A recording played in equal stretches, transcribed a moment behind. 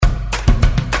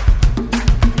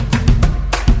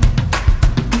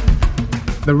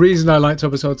The reason I like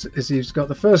Thomas Hobbes is he's got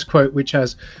the first quote, which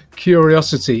has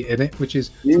curiosity in it, which is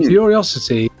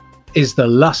curiosity is the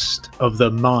lust of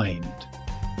the mind.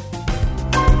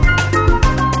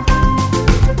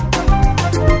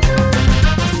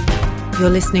 You're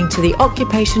listening to the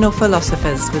Occupational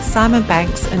Philosophers with Simon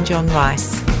Banks and John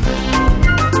Rice.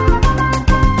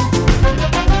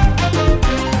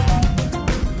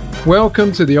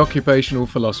 Welcome to the Occupational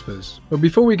Philosophers. But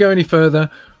before we go any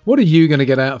further, what are you going to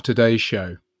get out of today's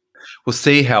show? We'll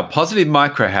see how positive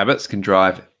micro habits can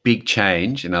drive big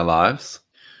change in our lives.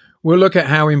 We'll look at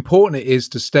how important it is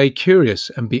to stay curious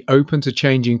and be open to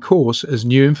changing course as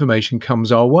new information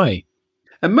comes our way.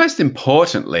 And most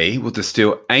importantly, we'll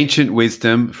distill ancient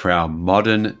wisdom for our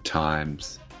modern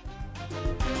times.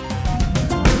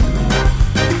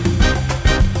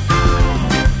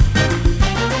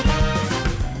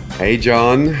 Hey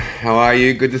John, how are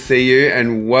you? Good to see you,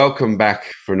 and welcome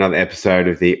back for another episode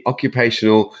of the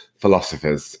Occupational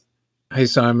Philosophers. Hey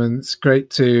Simon, it's great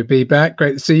to be back.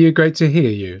 Great to see you. Great to hear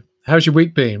you. How's your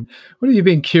week been? What have you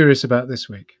been curious about this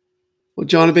week? Well,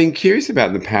 John, I've been curious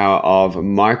about the power of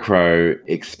micro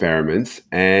experiments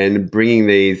and bringing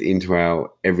these into our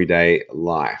everyday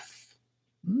life.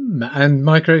 And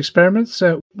micro experiments,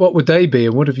 what would they be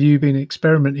and what have you been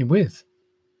experimenting with?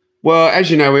 Well, as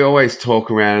you know, we always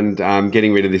talk around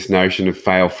getting rid of this notion of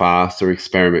fail fast or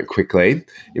experiment quickly,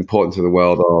 important to the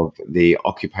world of the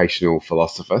occupational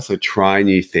philosopher. So try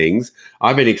new things.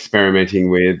 I've been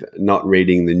experimenting with not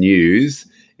reading the news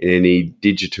in any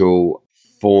digital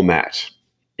format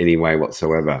any way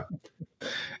whatsoever.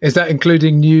 Is that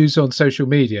including news on social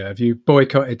media? Have you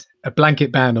boycotted a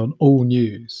blanket ban on all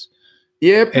news?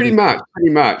 Yeah, pretty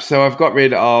much. So I've got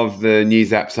rid of the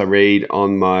news apps I read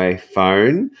on my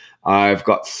phone. I've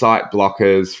got site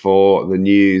blockers for the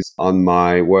news on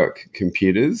my work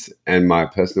computers and my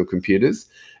personal computers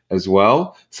as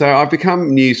well. So I've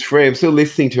become news free. I'm still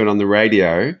listening to it on the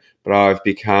radio, but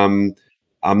I'm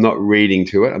not reading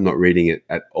to it. I'm not reading it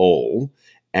at all.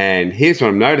 And here's what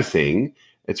I'm noticing.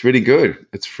 It's really good.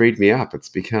 It's freed me up.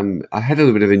 I had a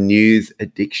little bit of a news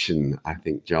addiction, I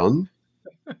think, John.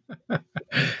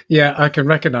 Yeah, I can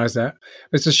recognise that.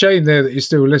 It's a shame there that you're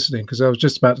still listening, because I was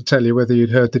just about to tell you whether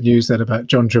you'd heard the news then about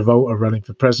John Travolta running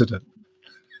for president.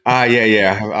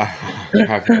 Yeah.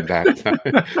 I've heard that.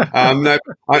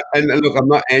 Look, I'm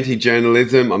not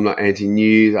anti-journalism. I'm not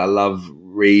anti-news. I love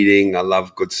reading. I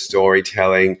love good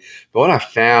storytelling. But what I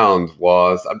found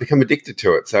was I've become addicted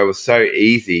to it. So it was so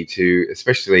easy to,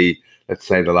 especially, let's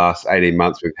say, the last 18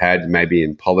 months we've had, maybe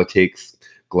in politics,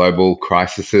 global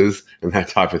crises and that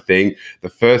type of thing. The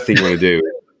first thing you want to do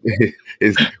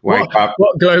is wake up.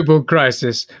 What global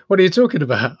crisis? What are you talking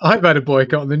about? I've had a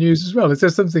boycott on the news as well. Is there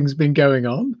something's been going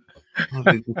on?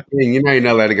 You're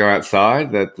not allowed to go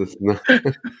outside. That's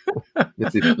Lockdown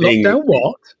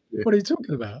what? Yeah. What are you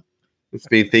talking about? It's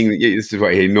been a thing that this is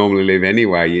what you normally live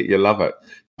anyway. You love it.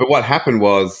 But what happened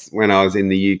was when I was in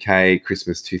the UK,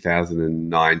 Christmas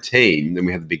 2019, and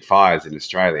we had the big fires in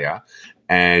Australia.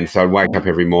 And so I'd wake up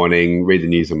every morning, read the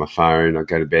news on my phone. I'd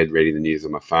go to bed reading the news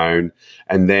on my phone,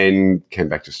 and then came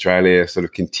back to Australia, sort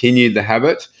of continued the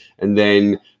habit. And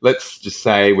then let's just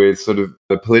say with sort of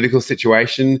the political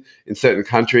situation in certain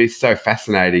countries, so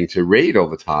fascinating to read all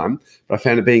the time. But I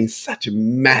found it being such a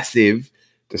massive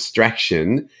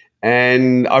distraction.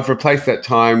 And I've replaced that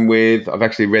time with, I've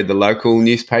actually read the local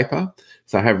newspaper.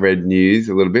 So I have read news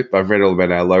a little bit, but I've read all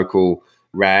about our local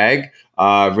rag.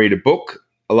 I've read a book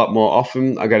a lot more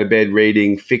often. I go to bed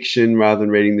reading fiction rather than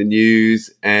reading the news,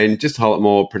 and just a whole lot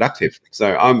more productive.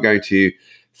 So I'm going to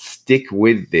stick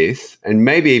with this and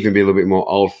maybe even be a little bit more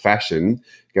old-fashioned,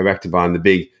 go back to buying the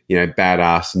big,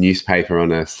 badass newspaper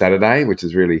on a Saturday, which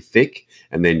is really thick,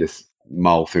 and then just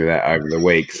mull through that over the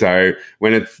week. So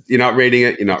when you're not reading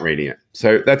it, you're not reading it.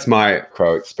 So that's my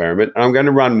crow experiment. And I'm going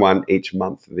to run one each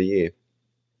month of the year.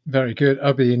 Very good.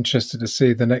 I'll be interested to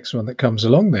see the next one that comes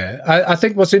along there. I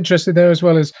think what's interesting there as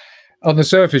well is on the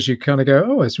surface, you kind of go,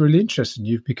 oh, it's really interesting.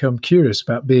 You've become curious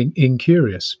about being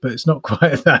incurious, but it's not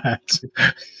quite that.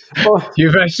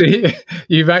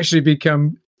 You've actually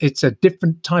become, it's a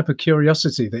different type of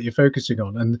curiosity that you're focusing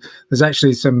on. And there's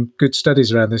actually some good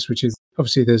studies around this, which is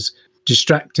obviously there's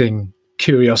distracting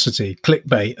curiosity,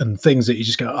 clickbait, and things that you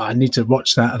just go, oh, I need to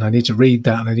watch that, and I need to read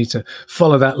that, and I need to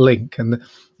follow that link. And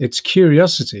it's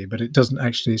curiosity, but it doesn't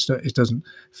actually, it doesn't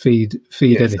feed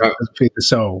anything, it doesn't feed the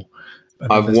soul.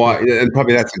 And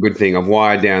probably that's a good thing. I've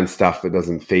wired down stuff that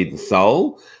doesn't feed the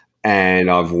soul,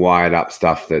 and I've wired up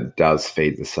stuff that does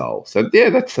feed the soul. So yeah,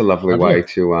 that's a lovely way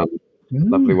to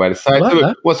lovely way to say it.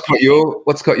 So what's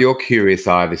got your curious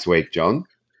eye this week, John?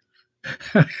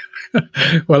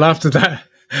 Well, after that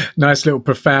Nice little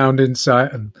profound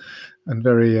insight and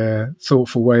very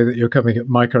thoughtful way that you're coming at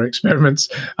micro experiments.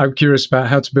 I'm curious about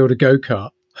how to build a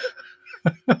go-kart.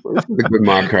 Well, this is a good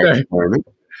micro experiment.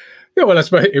 Yeah, well, I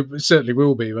suppose it certainly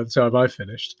will be by the time I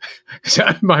finished. So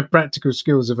my practical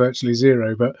skills are virtually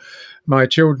zero, but my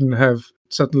children have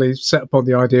suddenly set upon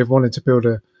the idea of wanting to build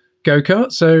a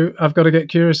go-kart. So I've got to get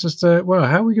curious as to, well,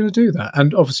 how are we going to do that?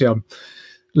 And obviously I'm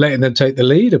letting them take the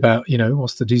lead about,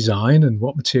 what's the design and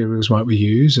what materials might we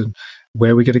use and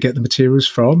where we're going to get the materials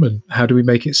from and how do we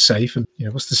make it safe and,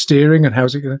 what's the steering and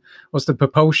what's the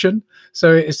propulsion?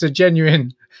 So it's a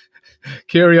genuine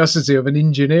curiosity of an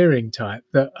engineering type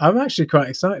that I'm actually quite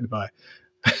excited by.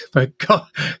 But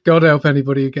God help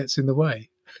anybody who gets in the way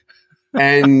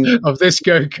And of this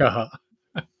go-kart.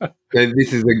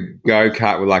 this is a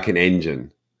go-kart with like an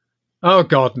engine. Oh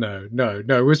God, no.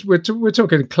 We're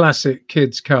talking classic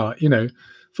kids' kart.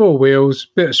 4 wheels,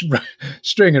 bit of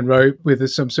string and rope with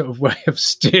some sort of way of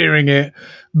steering it.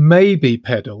 Maybe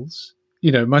pedals.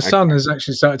 My son has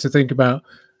actually started to think about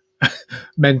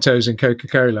Mentos and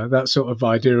Coca-Cola, that sort of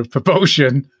idea of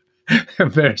propulsion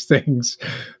and various things.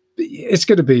 It's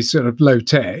going to be sort of low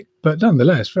tech, but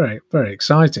nonetheless very, very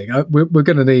exciting. We're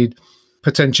going to need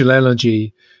potential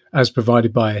energy as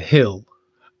provided by a hill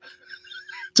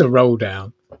to roll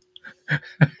down.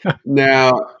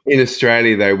 Now, in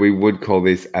Australia, though, we would call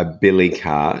this a billy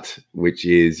cart, which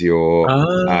is your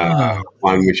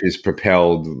one which is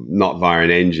propelled not via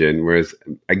an engine, whereas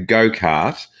a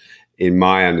go-kart, in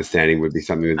my understanding, would be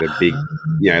something with a big,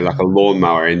 like a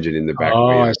lawnmower engine in the back.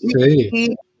 Oh, I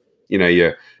see.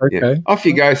 You're off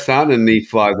you go, son, and he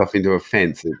flies off into a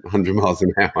fence at 100 miles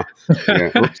an hour.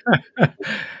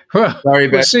 Well, sorry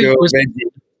about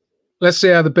let's see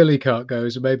how the billy cart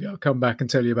goes, and maybe I'll come back and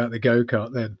tell you about the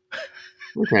go-kart then.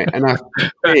 Okay, and I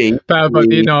think about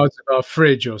the innards of our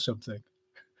fridge or something.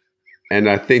 And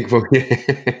I think we'll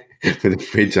put a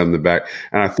fridge on the back.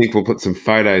 And I think we'll put some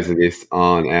photos of this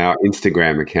on our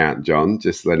Instagram account, John,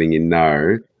 just letting you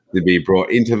know to be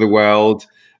brought into the world.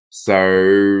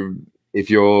 So if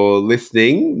you're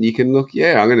listening, you can look,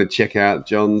 I'm going to check out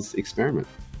John's experiment.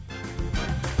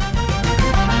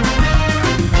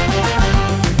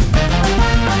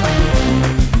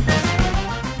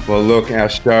 Well, look, our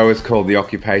show is called The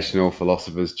Occupational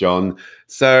Philosophers, John.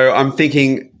 So I'm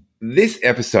thinking this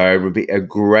episode would be a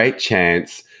great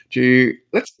chance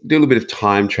let's do a little bit of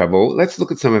time travel. Let's look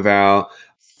at some of our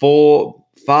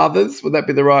forefathers. Would that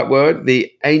be the right word? The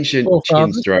ancient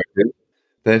chin strokers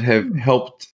that have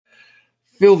helped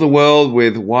fill the world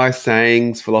with wise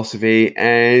sayings, philosophy,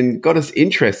 and got us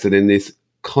interested in this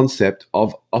concept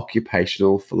of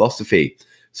occupational philosophy.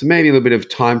 So maybe a little bit of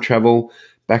time travel,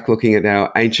 back looking at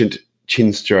our ancient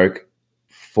chin stroke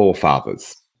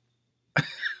forefathers.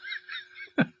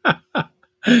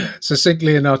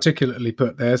 Succinctly and articulately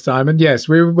put there, Simon. Yes,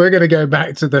 we're going to go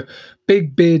back to the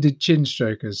big bearded chin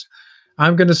strokers.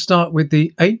 I'm going to start with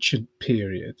the ancient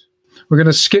period. We're going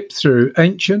to skip through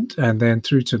ancient and then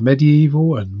through to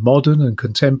medieval and modern and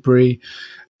contemporary,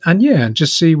 and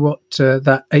just see what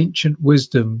that ancient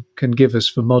wisdom can give us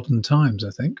for modern times,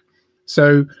 I think.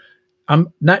 So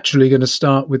I'm naturally going to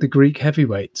start with the Greek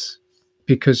heavyweights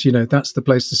because, that's the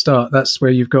place to start. That's where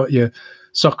you've got your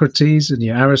Socrates and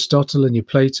your Aristotle and your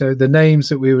Plato, the names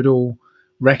that we would all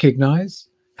recognize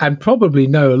and probably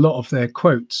know a lot of their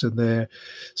quotes and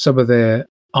some of their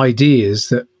ideas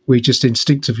that we just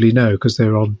instinctively know because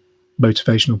they're on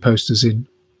motivational posters in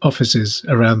offices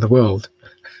around the world.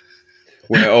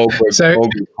 Where all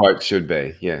good quotes should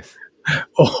be, yes.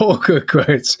 All good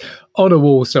quotes on a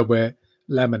wall somewhere,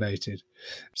 laminated.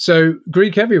 So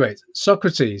Greek heavyweights,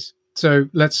 Socrates. So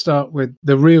let's start with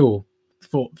the real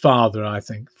forefather.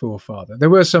 There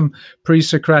were some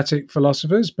pre-Socratic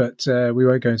philosophers, but we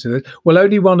won't go into that. Well,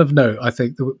 only one of note, I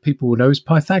think, that people will know is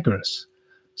Pythagoras.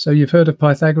 So you've heard of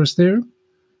Pythagoras' theorem?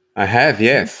 I have,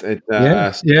 yes.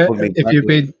 If you've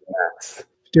been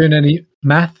doing any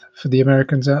math for the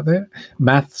Americans out there,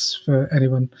 maths for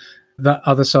anyone that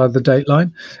other side of the date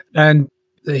line. And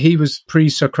he was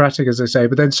pre-Socratic, as I say,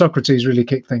 but then Socrates really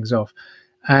kicked things off.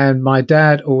 And my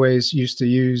dad always used to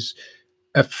use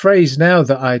a phrase now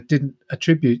that I didn't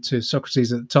attribute to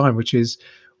Socrates at the time, which is,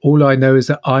 all I know is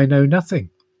that I know nothing,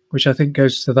 which I think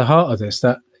goes to the heart of this,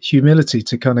 that humility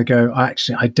to kind of go,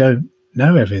 actually, I don't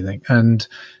know everything and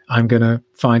I'm going to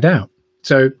find out.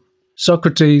 So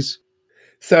Socrates.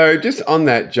 So just on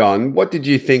that, John, what did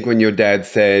you think when your dad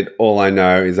said, all I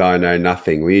know is I know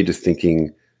nothing? Were you just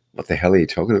thinking, what the hell are you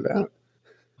talking about?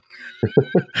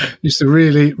 Used to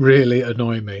really, really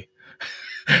annoy me.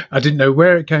 I didn't know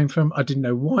where it came from. I didn't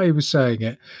know why he was saying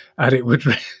it, and it would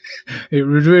it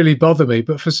would really bother me.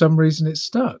 But for some reason, it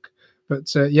stuck.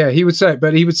 But yeah, he would say it,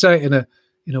 but he would say it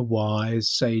in a wise,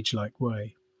 sage-like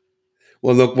way.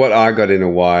 Well, look, what I got in a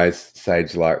wise,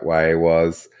 sage-like way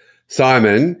was,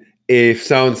 Simon, if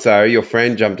so-and-so, your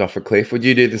friend, jumped off a cliff, would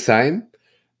you do the same?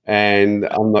 And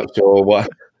I'm not sure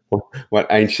what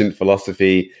ancient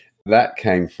philosophy that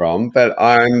came from, but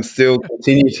I'm still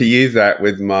continue to use that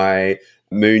with my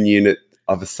moon unit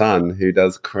of a son who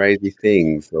does crazy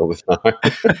things all the time.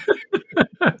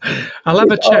 I'll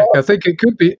have a check. I think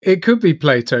it could be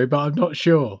Plato, but I'm not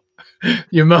sure.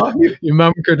 Your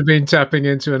mum could have been tapping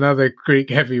into another Greek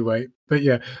heavyweight, but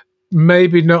yeah,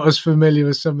 maybe not as familiar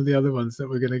as some of the other ones that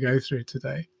we're going to go through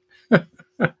today. A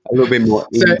little bit more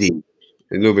indie,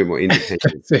 a little bit more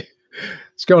independent.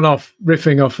 It's gone off,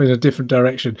 riffing off in a different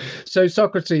direction. So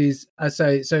Socrates, I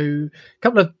say, so a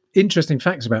couple of interesting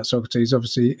facts about Socrates,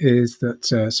 obviously, is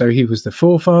that so he was the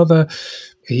forefather.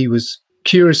 He was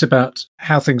curious about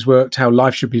how things worked, how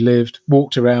life should be lived,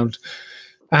 walked around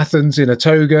Athens in a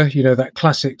toga, that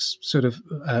classic sort of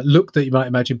look that you might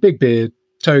imagine, big beard,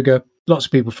 toga, lots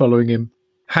of people following him,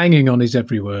 hanging on his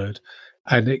every word,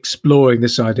 and exploring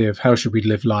this idea of how should we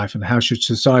live life and how should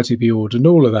society be ordered and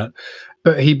all of that.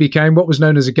 But he became what was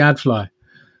known as a gadfly,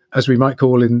 as we might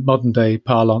call in modern day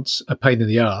parlance, a pain in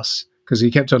the arse, because he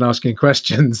kept on asking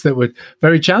questions that were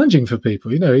very challenging for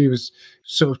people. He was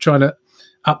sort of trying to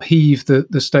upheave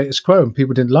the status quo, and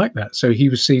people didn't like that. So he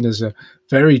was seen as a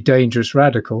very dangerous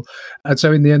radical. And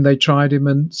so in the end, they tried him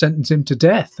and sentenced him to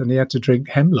death, and he had to drink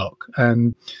hemlock.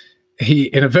 And he,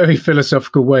 in a very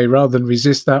philosophical way, rather than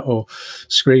resist that or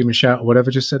scream and shout or whatever,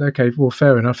 just said, okay, well,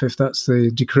 fair enough. If that's the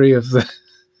decree of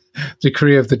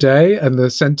the day and the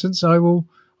sentence, I will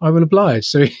oblige.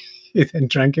 So he then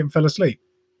drank it and fell asleep.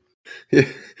 Yeah,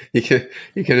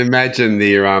 you can imagine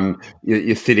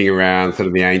you're sitting around sort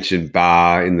of the ancient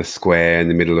bar in the square in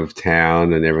the middle of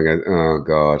town, and everyone goes, "Oh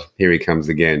God, here he comes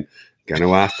again. Going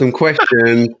to ask some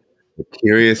questions." The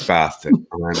curious bastard.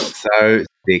 I'm so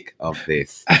sick of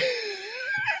this.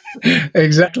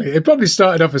 Exactly. It probably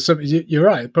started off as something. You're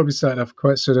right. It probably started off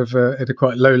quite sort of in a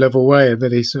quite low level way, and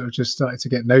then he sort of just started to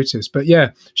get noticed. But yeah,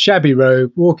 shabby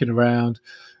robe, walking around.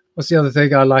 What's the other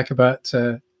thing I like about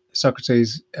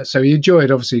Socrates? So he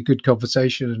enjoyed obviously good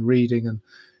conversation and reading, and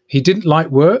he didn't like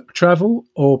work, travel,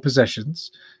 or possessions.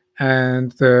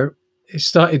 And he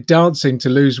started dancing to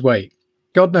lose weight.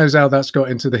 God knows how that's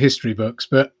got into the history books,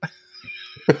 but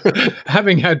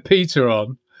having had Peter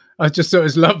on, I just thought it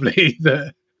was lovely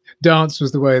that dance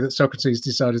was the way that Socrates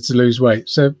decided to lose weight.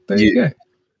 So there you go.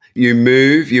 You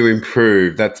move, you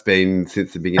improve. That's been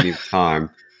since the beginning of time.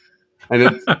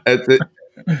 And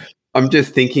I'm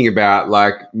just thinking about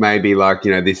maybe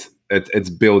this. It's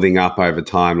building up over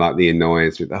time, like the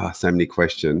annoyance with so many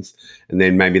questions, and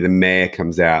then maybe the mayor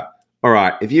comes out. All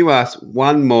right, if you ask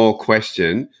one more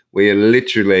question, we are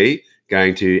literally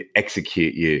going to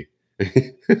execute you.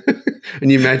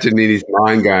 And you imagine in his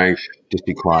mind going, just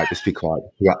be quiet, just be quiet.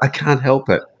 I can't help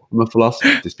it. I'm a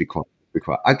philosopher. Just be quiet, be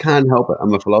quiet. I can't help it.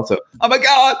 I'm a philosopher. Oh my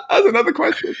God, that's another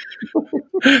question.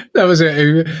 That was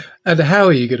it. And how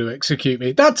are you going to execute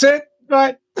me? That's it.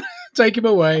 Right. Take him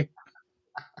away.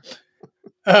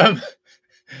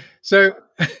 So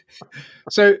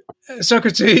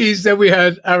Socrates, then we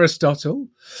had Aristotle.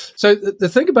 So the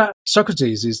thing about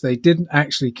Socrates is they didn't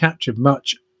actually capture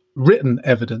much written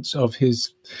evidence of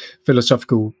his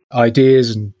philosophical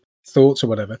ideas and thoughts or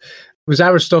whatever. It was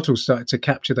Aristotle started to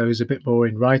capture those a bit more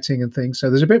in writing and things. So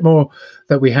there's a bit more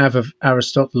that we have of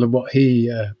Aristotle and what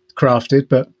he crafted.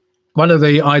 But one of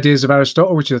the ideas of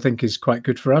Aristotle, which I think is quite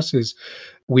good for us, is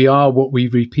we are what we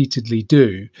repeatedly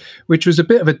do, which was a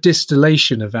bit of a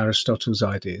distillation of Aristotle's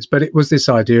ideas. But it was this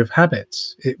idea of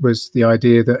habits. It was the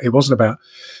idea that it wasn't about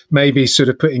maybe sort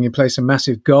of putting in place some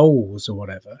massive goals or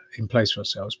whatever in place for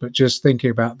ourselves, but just thinking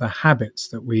about the habits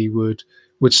that we would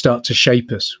start to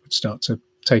shape us, would start to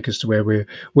take us to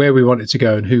where we wanted to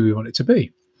go and who we want it to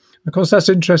be. Of course, that's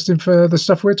interesting for the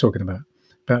stuff we're talking about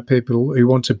people who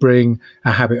want to bring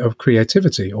a habit of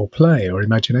creativity or play or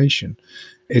imagination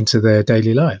into their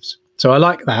daily lives. So I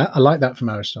like that. I like that from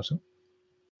Aristotle.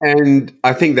 And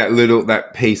I think that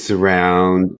piece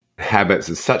around habits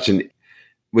is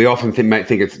we often think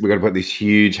we've got to put this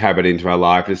huge habit into our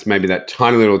life. It's maybe that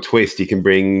tiny little twist. You can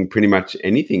bring pretty much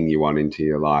anything you want into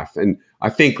your life. And I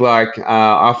think I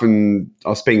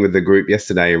was speaking with the group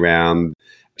yesterday around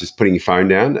just putting your phone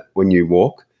down when you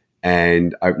walk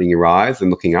and opening your eyes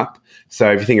and looking up.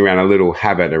 So if you think around a little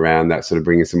habit around that, sort of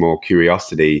bringing some more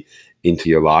curiosity, into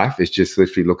your life is just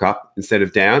literally look up instead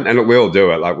of down. And look, we all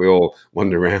do it. Like we all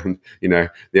wander around, the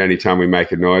only time we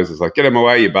make a noise is like, get him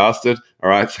away, you bastard. All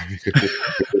right. So you could just,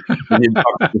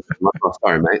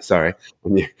 sorry, mate. Sorry.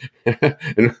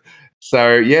 And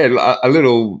so, yeah, a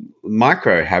little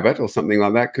micro habit or something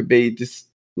like that could be just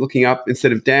looking up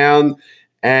instead of down.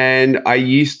 And I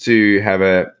used to have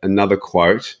another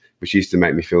quote, which used to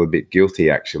make me feel a bit guilty,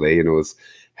 actually. And it was,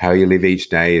 how you live each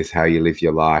day is how you live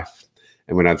your life.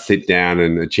 And when I'd sit down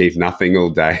and achieve nothing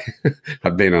all day,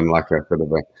 I've been on like a sort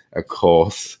of a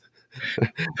course.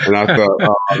 And I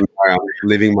thought, I'm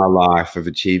living my life of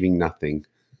achieving nothing.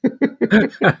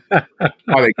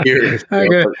 Quite curious.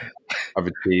 I've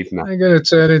achieved nothing. I'm going to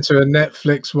turn into a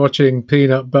Netflix watching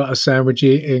peanut butter sandwich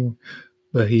eating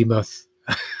behemoth.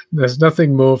 There's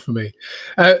nothing more for me.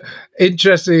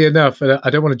 Interestingly enough, and I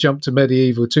don't want to jump to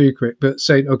medieval too quick, but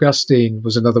St. Augustine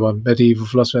was another one, medieval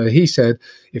philosopher. He said,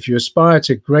 if you aspire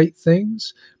to great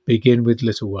things, begin with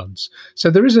little ones. So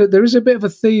there is a bit of a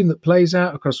theme that plays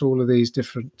out across all of these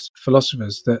different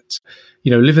philosophers that,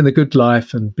 living the good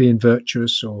life and being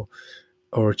virtuous or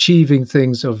achieving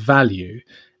things of value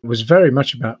was very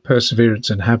much about perseverance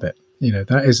and habit.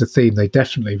 That is a theme they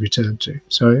definitely return to.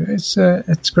 So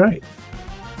it's great.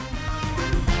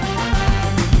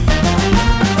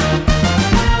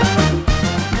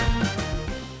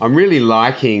 I'm really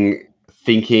liking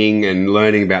thinking and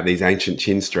learning about these ancient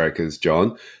chin strokers,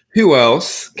 John. Who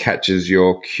else catches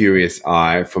your curious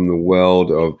eye from the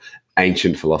world of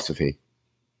ancient philosophy?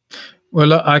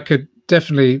 Well, I could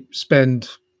definitely spend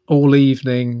all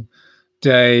evening,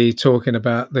 day talking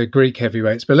about the Greek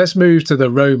heavyweights, but let's move to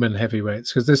the Roman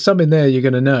heavyweights, because there's some in there you're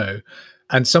going to know,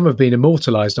 and some have been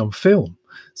immortalized on film.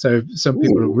 So some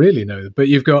people really know them. But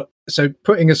you've got, so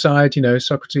putting aside,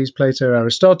 Socrates, Plato,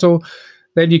 Aristotle,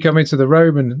 then you come into the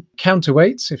Roman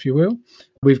counterweights, if you will.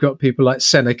 We've got people like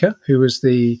Seneca, who was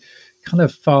the kind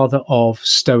of father of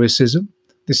Stoicism.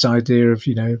 This idea of,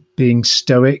 being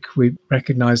stoic, we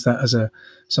recognize that as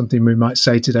something we might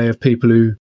say today of people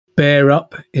who bear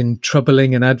up in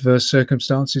troubling and adverse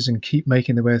circumstances and keep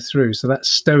making their way through. So that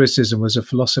Stoicism was a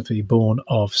philosophy born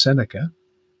of Seneca.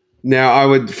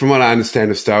 Now, from what I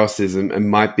understand of Stoicism, it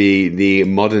might be the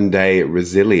modern day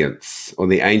resilience or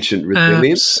the ancient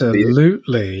resilience.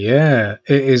 Absolutely, yeah.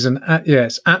 It is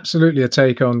it's absolutely a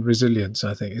take on resilience,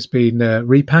 I think. It's been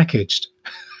repackaged.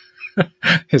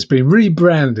 It's been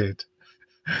rebranded.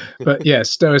 But yeah,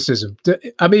 Stoicism.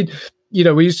 I mean,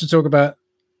 we used to talk about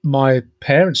my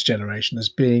parents' generation as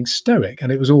being stoic,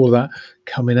 and it was all that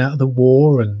coming out of the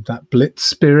war and that blitz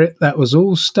spirit. That was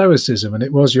all Stoicism, and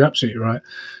it was, you're absolutely right,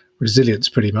 resilience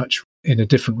pretty much in a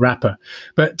different wrapper.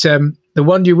 But the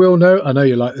one you will know, I know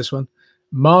you like this one,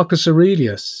 Marcus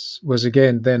Aurelius was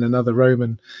again then another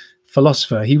Roman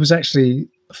philosopher. He was actually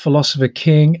a philosopher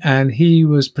king, and he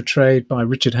was portrayed by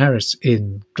Richard Harris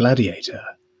in Gladiator,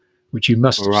 which you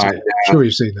must have seen. I'm sure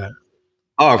you've seen that.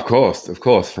 Oh, of course.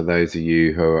 For those of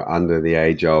you who are under the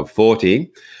age of 40,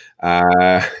 you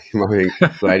might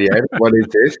think, Gladiator, what is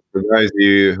this? For those of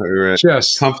you who are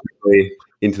just comfortably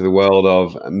into the world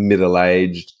of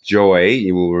middle-aged joy,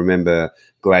 you will remember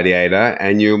Gladiator,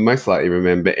 and you'll most likely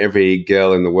remember every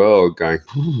girl in the world going,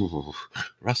 ooh,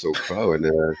 Russell Crowe and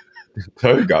a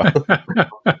toga.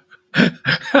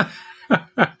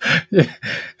 Yeah,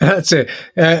 that's it.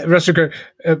 Russell Crowe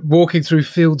walking through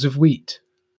fields of wheat.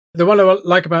 The one I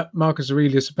like about Marcus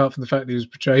Aurelius, apart from the fact that he was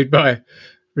portrayed by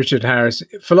Richard Harris,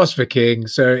 philosopher king,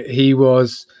 so he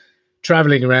was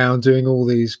traveling around doing all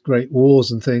these great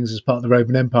wars and things as part of the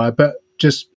Roman Empire, but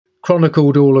just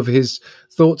chronicled all of his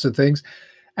thoughts and things.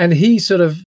 And he sort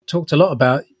of talked a lot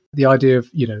about the idea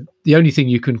of, the only thing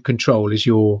you can control is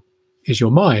your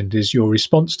mind, is your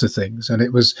response to things. And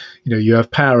it was, you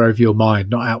have power over your mind,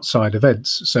 not outside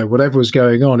events. So whatever was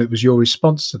going on, it was your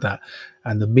response to that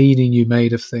and the meaning you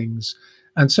made of things.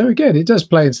 And so again, it does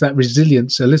play into that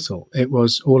resilience a little. It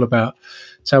was all about,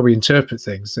 it's how we interpret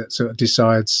things that sort of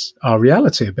decides our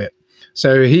reality a bit.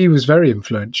 So he was very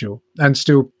influential and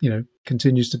still,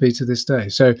 continues to be to this day.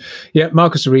 So yeah,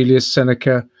 Marcus Aurelius,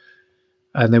 Seneca,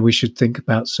 and then we should think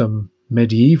about some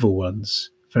medieval ones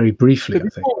very briefly, I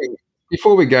think.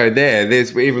 Before we go there,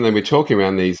 even though we're talking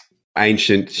around these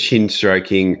ancient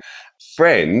chin-stroking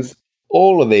friends,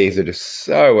 all of these are just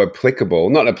so applicable.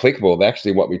 Not applicable, they're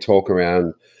actually what we talk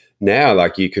around now.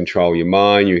 Like, you control your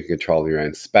mind, you can control your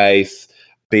own space,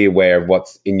 be aware of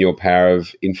what's in your power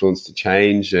of influence to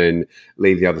change and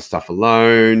leave the other stuff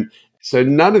alone. So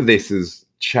none of this has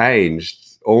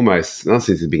changed almost, not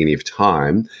since the beginning of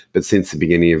time, but since the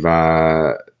beginning of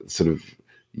I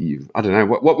don't know,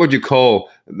 what would you call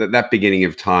that beginning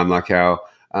of time, like our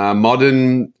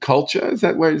modern culture? Is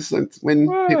that where it's when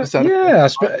people started?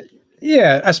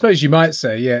 I suppose you might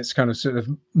say, it's kind of sort of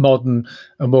modern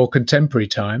and more contemporary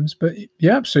times. But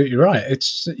you're absolutely right.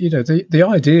 It's, the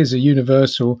ideas are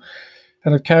universal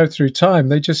and have carried through time.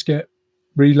 They just get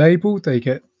relabeled, they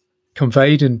get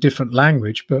conveyed in different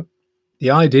language, but the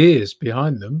ideas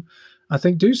behind them, I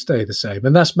think, do stay the same.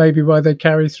 And that's maybe why they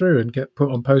carry through and get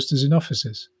put on posters in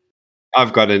offices.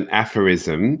 I've got an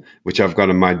aphorism, which I've got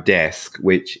on my desk,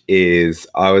 which is,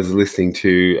 I was listening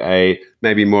to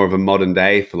maybe more of a modern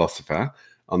day philosopher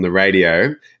on the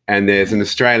radio, and there's an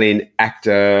Australian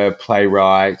actor,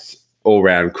 playwright,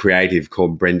 all-round creative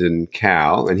called Brendan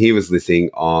Cowell, and he was listening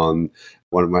on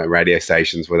one of my radio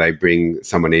stations where they bring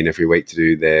someone in every week to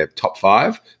do their top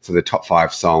 5. So the top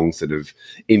 5 songs that have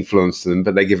influenced them,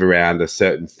 but they give around a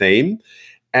certain theme.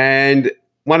 And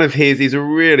one of his, he's a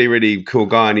really, really cool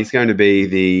guy, and he's going to be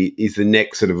he's the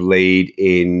next sort of lead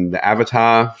in the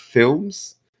Avatar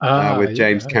films with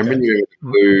James Cameron,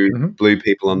 okay. Blue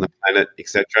people on the planet,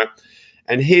 etc.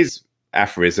 And his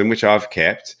aphorism, which I've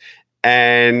kept,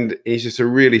 and he's just a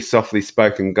really softly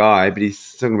spoken guy, but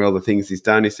he's talking about all the things he's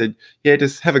done. He said,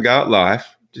 just have a go at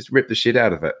life, just rip the shit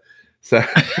out of it. So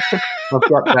I've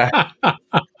got that.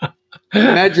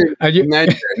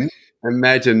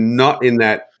 Imagine not in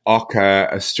that ochre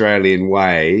Australian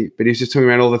way, but he's just talking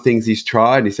about all the things he's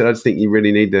tried. And he said, I just think you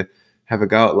really need to have a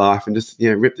go at life and just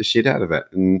rip the shit out of it,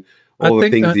 and all the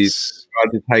things he's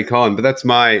tried to take on. But that's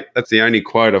the only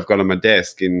quote I've got on my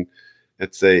desk in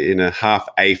a half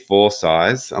A4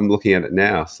 size. I'm looking at it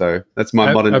now, so that's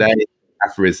my modern day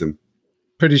aphorism.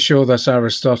 Pretty sure that's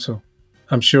Aristotle.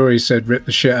 I'm sure he said rip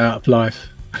the shit out of life.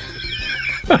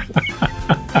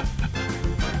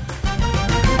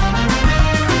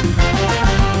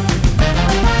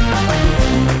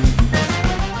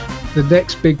 The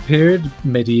next big period,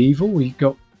 medieval, we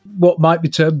got what might be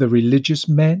termed the religious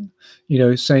men,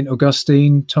 St.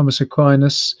 Augustine, Thomas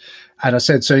Aquinas. And I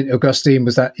said St. Augustine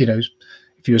was that,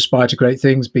 if you aspire to great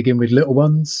things, begin with little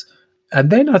ones. And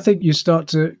then I think you start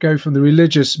to go from the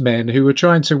religious men who were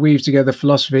trying to weave together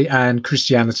philosophy and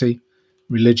Christianity,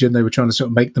 religion. They were trying to sort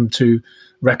of make them two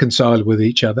reconcile with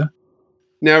each other.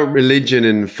 Now, religion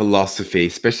and philosophy,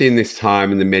 especially in this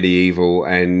time in the medieval,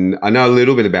 and I know a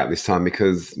little bit about this time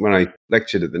because when I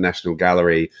lectured at the National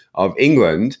Gallery of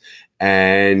England,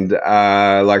 and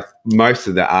like most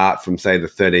of the art from, say, the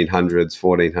 1300s,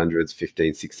 1400s,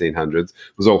 1600s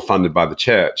was all funded by the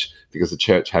church because the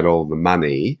church had all the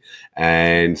money.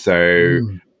 And so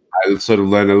I sort of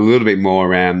learned a little bit more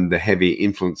around the heavy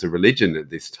influence of religion at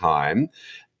this time.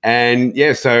 And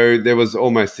so there was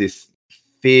almost this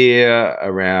fear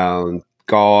around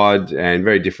God, and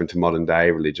very different to modern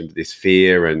day religion, but this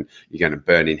fear, and you're going to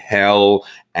burn in hell,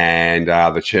 and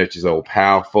the church is all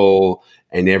powerful,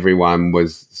 and everyone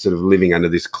was sort of living under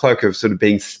this cloak of sort of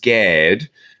being scared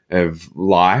of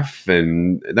life,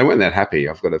 and they weren't that happy,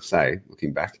 I've got to say,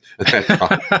 looking back at that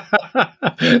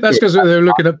time. That's because they were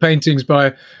looking at paintings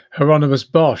by Hieronymus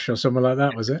Bosch or someone like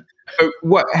that, was it? So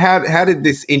how did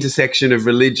this intersection of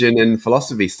religion and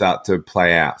philosophy start to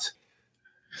play out?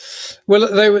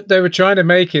 Well, they were trying to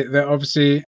make it that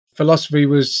obviously philosophy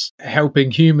was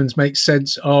helping humans make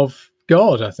sense of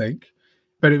God, I think.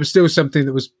 But it was still something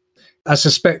that was, I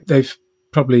suspect they've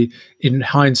probably, in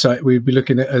hindsight, we'd be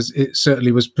looking at as it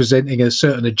certainly was presenting a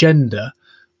certain agenda.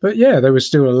 But they were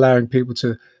still allowing people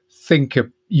to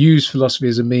use philosophy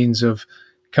as a means of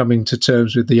coming to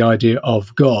terms with the idea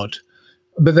of God.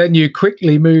 But then you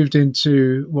quickly moved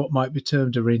into what might be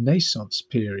termed a Renaissance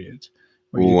period,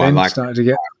 where you then started to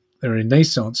get the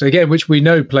Renaissance, again, which we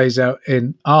know plays out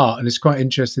in art. And it's quite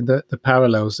interesting that the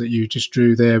parallels that you just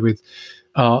drew there with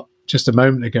art just a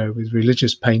moment ago with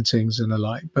religious paintings and the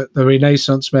like. But the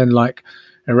Renaissance men like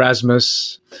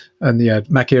Erasmus and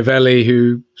Machiavelli,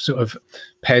 who sort of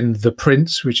penned The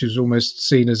Prince, which was almost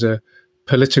seen as a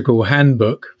political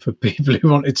handbook for people who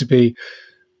wanted to be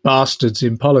bastards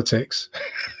in politics.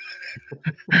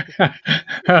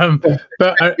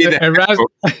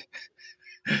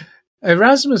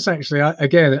 Erasmus, actually,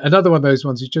 again, another one of those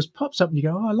ones who just pops up and you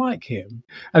go, I like him.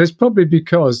 And it's probably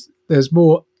because there's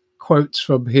more quotes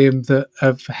from him that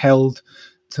have held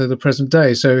to the present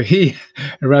day. So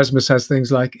Erasmus has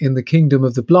things like, in the kingdom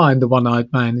of the blind, the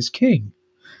one-eyed man is king,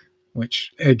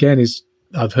 which again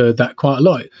I've heard that quite a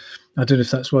lot. I don't know if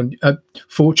that's one.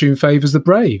 Fortune favours the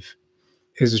brave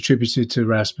is attributed to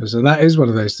Erasmus. And that is one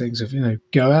of those things of,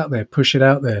 go out there, push it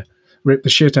out there, rip the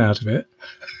shit out of it.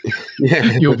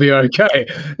 You'll be okay.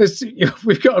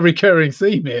 We've got a recurring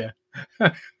theme here.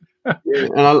 Yeah,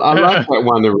 and I like that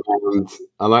one around.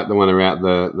 I like the one around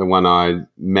the one-eyed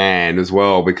man as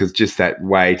well, because just that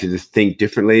way to just think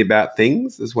differently about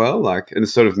things as well. Like, and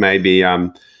it's sort of maybe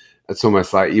it's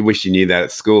almost like you wish you knew that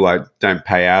at school. Like, don't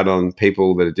pay out on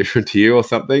people that are different to you or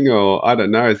something. Or I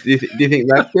don't know. Do you think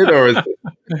that's it, or is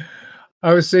it?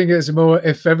 I was seeing it as more,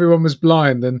 if everyone was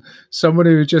blind, then someone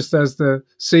who just has the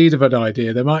seed of an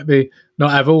idea, they might be not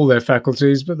have all their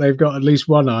faculties, but they've got at least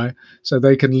one eye, so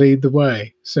they can lead the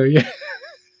way. So yeah,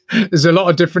 there's a lot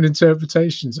of different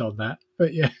interpretations on that.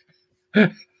 But yeah,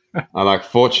 I like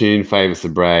fortune favors the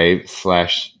brave /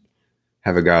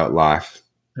 have a go at life.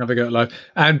 have a go at life.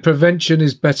 And prevention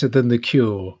is better than the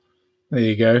cure. There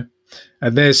you go.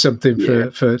 And there's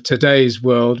something for today's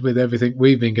world with everything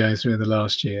we've been going through in the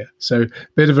last year. So a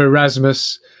bit of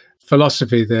Erasmus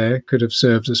philosophy there could have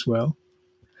served us well.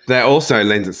 That also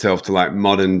lends itself to like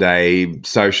modern day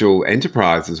social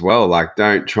enterprise as well. Like,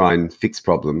 don't try and fix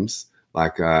problems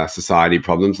like society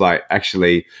problems, like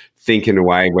actually think in a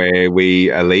way where we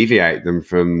alleviate them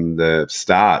from the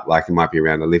start. Like, it might be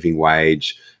around a living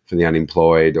wage for the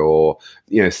unemployed, or,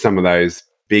 you know, some of those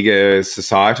bigger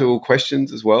societal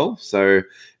questions as well. So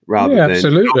rather than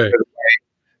absolutely.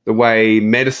 The way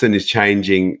medicine is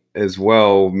changing as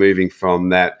well, moving from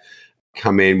that,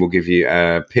 come in, we'll give you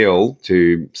a pill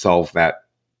to solve that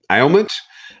ailment,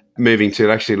 moving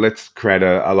to actually let's create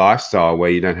a lifestyle where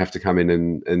you don't have to come in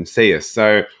and see us.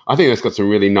 So I think that's got some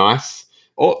really nice,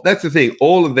 that's the thing,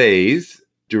 all of these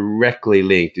directly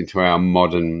linked into our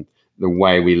modern, the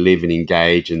way we live and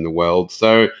engage in the world.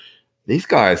 So these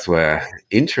guys were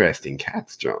interesting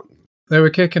cats, John. They were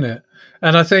kicking it.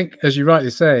 And I think, as you rightly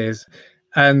say,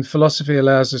 and philosophy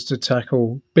allows us to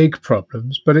tackle big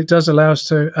problems, but it does allow us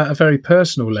to, at a very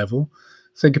personal level,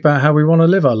 think about how we want to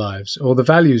live our lives or the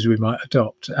values we might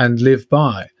adopt and live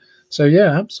by. So,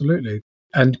 yeah, absolutely.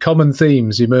 And common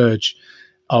themes emerge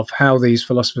of how these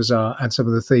philosophers are and some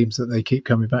of the themes that they keep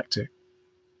coming back to.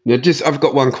 Now, I've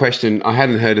got one question. I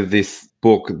hadn't heard of this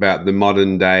book about the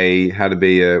modern day, how to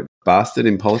be a bastard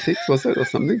in politics, was it, or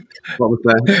something? What was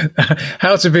that?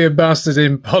 How to be a bastard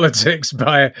in politics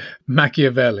by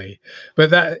Machiavelli.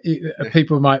 But that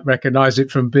people might recognize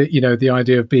it from, you know, the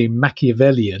idea of being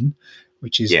Machiavellian,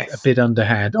 which is a bit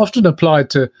underhand, often applied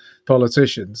to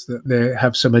politicians, that they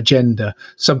have some agenda,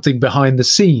 something behind the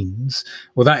scenes.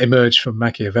 Well, that emerged from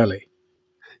Machiavelli.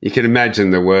 You can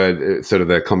imagine the word, sort of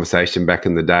the conversation back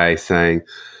in the day saying,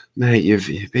 mate,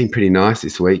 you've been pretty nice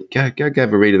this week. Go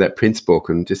have a read of that Prince book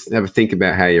and just have a think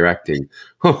about how you're acting.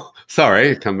 Oh,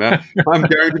 sorry, come back. I'm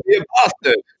going to be a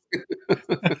bastard.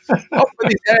 Off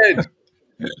with his head.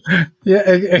 Yeah,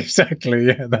 exactly.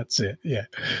 Yeah, that's it. Yeah.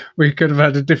 We could have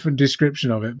had a different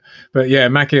description of it. But yeah,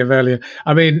 Machiavellian.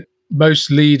 I mean, most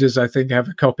leaders, I think, have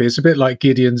a copy. It's a bit like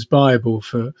Gideon's Bible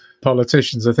for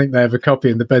politicians. I think they have a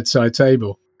copy in the bedside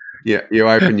table. Yeah, you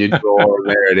open your door and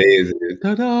there it is.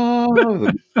 Ta-da!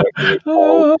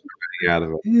 Oh, out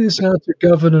of it. Here's how to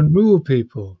govern and rule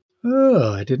people.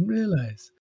 Oh, I didn't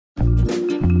realise.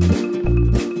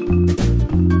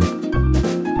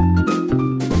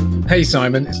 Hey,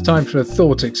 Simon, it's time for a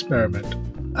thought experiment.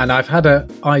 And I've had an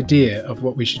idea of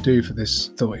what we should do for this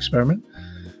thought experiment.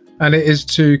 And it is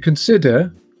to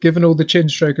consider, given all the chin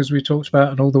strokers we talked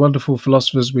about and all the wonderful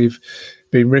philosophers we've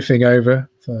been riffing over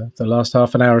for the last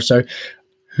half an hour or so,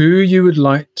 who you would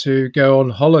like to go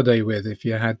on holiday with if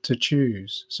you had to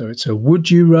choose. So it's a would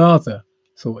you rather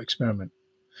thought experiment.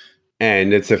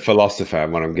 And it's a philosopher,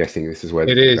 what I'm guessing this is where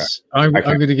it is. I'm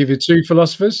going to give you two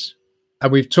philosophers,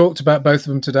 and we've talked about both of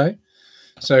them today.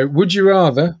 So would you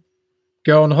rather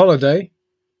go on holiday?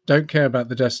 Don't care about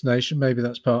the destination. Maybe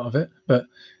that's part of it. But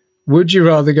would you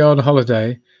rather go on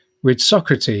holiday with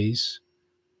Socrates,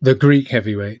 the Greek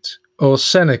heavyweight, or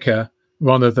Seneca,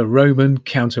 one of the Roman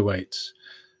counterweights?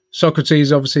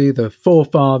 Socrates, obviously, the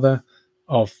forefather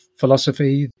of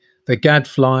philosophy, the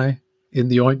gadfly in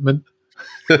the ointment,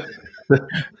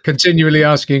 continually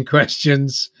asking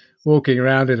questions, walking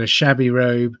around in a shabby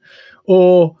robe,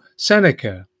 or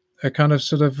Seneca, a kind of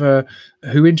sort of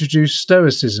who introduced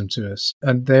Stoicism to us,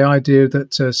 and the idea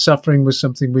that suffering was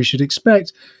something we should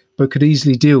expect but could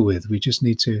easily deal with. We just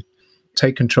need to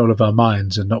take control of our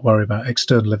minds and not worry about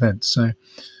external events.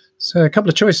 So a couple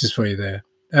of choices for you there.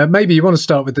 Maybe you want to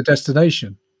start with the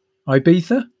destination.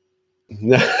 Ibiza?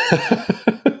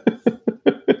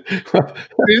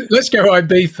 Let's go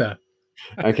Ibiza.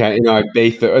 Okay,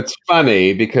 Ibiza. It's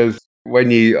funny because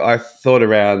I thought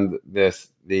around this,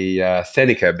 the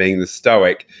Seneca being the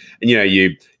Stoic, and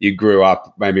you grew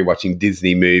up maybe watching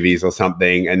Disney movies or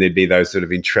something, and there'd be those sort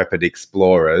of intrepid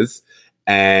explorers,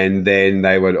 and then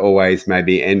they would always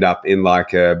maybe end up in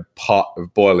like a pot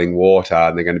of boiling water,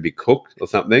 and they're going to be cooked or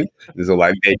something. There's all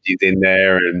like veggies in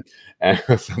there and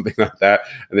or something like that,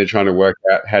 and they're trying to work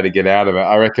out how to get out of it.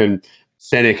 I reckon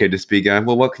Seneca just be going,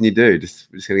 well, what can you do? Just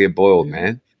going to get boiled,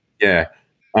 man. Yeah.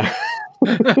 But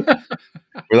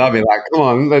I'd be like, come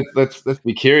on, let's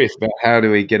be curious about how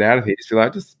do we get out of here. Just be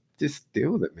like, just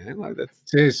deal with it, man. Like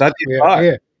that's your life.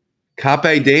 Yeah.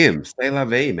 Carpe diem, stay la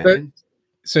vie, man.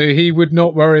 So he would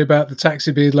not worry about the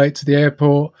taxi being late to the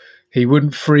airport. He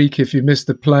wouldn't freak if you missed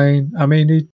the plane. I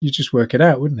mean, you just work it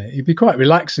out, wouldn't it? He'd be quite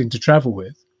relaxing to travel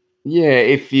with.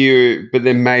 Yeah, but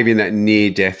then maybe in that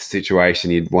near-death situation,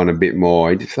 you'd want a bit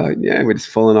more. You'd just like, yeah, we're just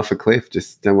falling off a cliff.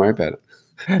 Just don't worry about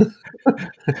it.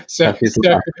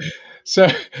 So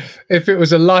if it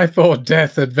was a life or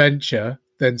death adventure,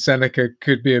 then Seneca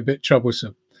could be a bit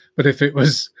troublesome. But if it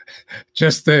was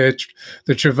just the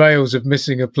travails of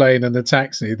missing a plane and a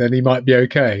taxi, then he might be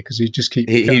okay because he'd just keep.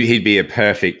 He'd be a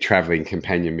perfect traveling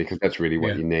companion because that's really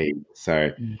what you need.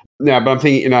 So no, but I'm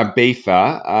thinking,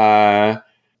 Ibiza.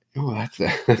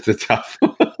 That's a tough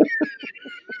one.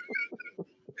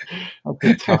 That's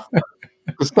a tough one.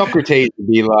 Because Socrates would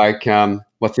be like,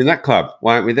 what's in that club?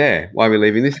 Why aren't we there? Why are we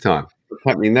leaving this time? What's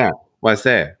happening there? What's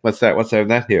there? What's that? What's over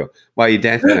that hill? Why are you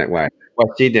dancing that way? Why's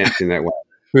she dancing that way?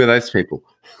 Who are those people?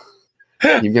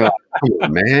 You'd be like, come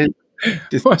on, man.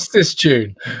 What's this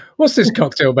tune? What's this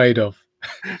cocktail made of?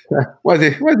 Why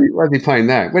is he playing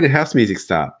that? Where did house music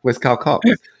start? Where's Carl Cox?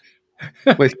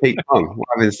 Where's Pete Tong? I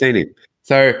haven't seen him.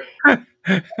 So, on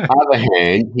the other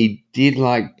hand, he did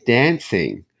like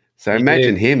dancing. So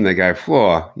imagine him. They go,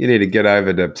 whoa, you need to get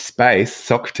over to space.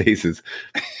 Socrates is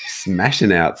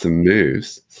smashing out some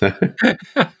moves. So.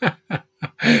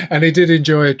 And he did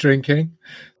enjoy drinking.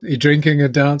 Drinking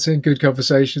and dancing, good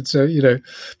conversation. So,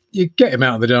 you get him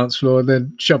out on the dance floor and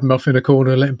then shove him off in a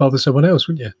corner and let him bother someone else,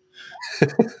 wouldn't you?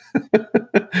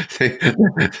 See,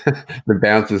 the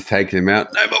bouncers take him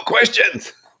out. No more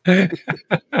questions.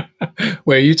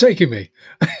 Where are you taking me?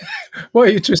 Why are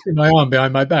you twisting my arm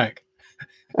behind my back?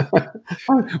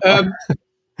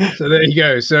 So there you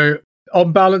go. So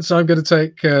on balance, I'm going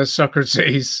to take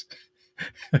Socrates.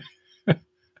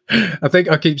 I think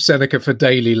I keep Seneca for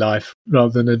daily life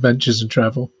rather than adventures and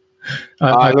travel.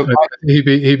 He'd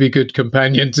be a good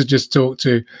companion to just talk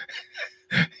to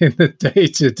in the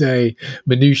day-to-day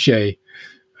minutiae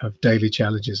of daily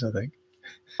challenges,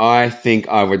 I think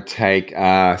I would take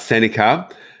Seneca.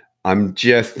 I'm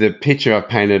just the picture I've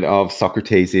painted of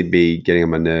Socrates, he'd be getting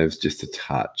on my nerves just a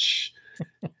touch.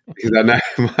 Because I know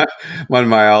one of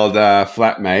my old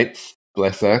flatmates,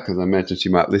 bless her, because I imagine she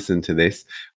might listen to this,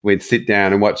 we'd sit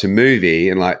down and watch a movie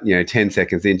and 10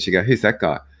 seconds in, she'd go, who's that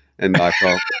guy? And like,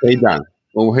 well, what's he done?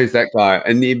 Well, who's that guy?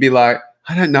 And you'd be like,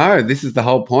 I don't know. This is the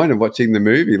whole point of watching the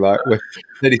movie. Like, we're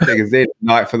 30 seconds in,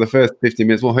 for the first 50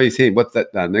 minutes, well, who's him? What's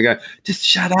that done? And they go, just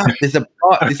shut up. There's a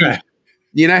plot. Okay.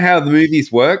 You know how the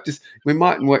movies work? We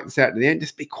mightn't work this out to the end.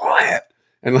 Just be quiet.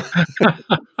 And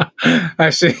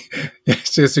actually,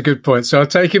 yes, it's a good point. So I'll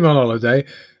take him on holiday.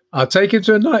 I'll take him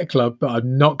to a nightclub, but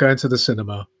I'm not going to the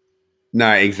cinema.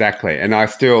 No, exactly. And I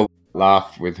still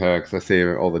laugh with her because I see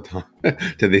her all the time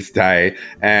to this day.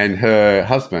 And her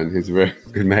husband, who's a very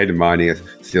good mate of mine, he goes,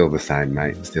 still the same,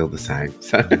 mate, still the same.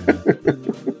 So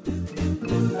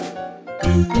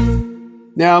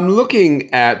now I'm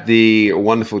looking at the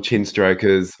wonderful chin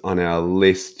strokers on our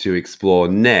list to explore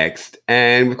next,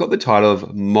 and we've got the title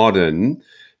of Modern.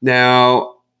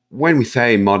 Now, when we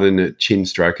say modern chin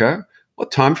stroker,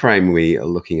 what time frame are we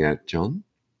looking at, John?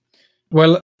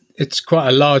 Well, it's quite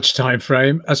a large time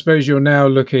frame. I suppose you're now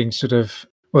looking sort of,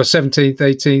 17th,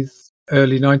 18th,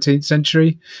 early 19th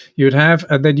century you would have,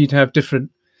 and then you'd have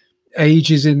different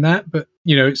ages in that. But,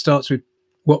 it starts with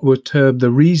what were termed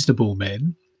the reasonable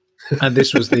men. And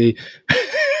this was the,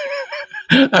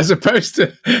 as opposed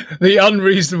to the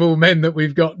unreasonable men that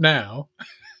we've got now.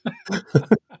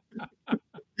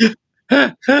 You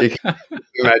can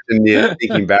imagine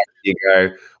thinking back, you go,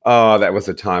 oh, that was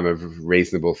a time of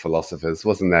reasonable philosophers.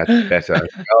 Wasn't that better?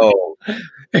 Oh,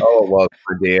 it was,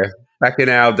 my dear. Back in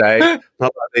our day, not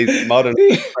like these modern.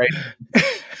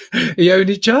 He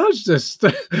only charged us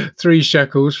 3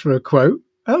 shekels for a quote.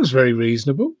 That was very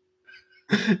reasonable.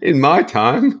 In my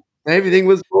time, everything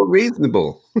was more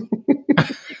reasonable.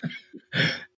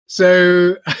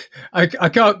 So I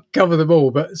can't cover them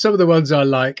all, but some of the ones I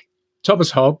like,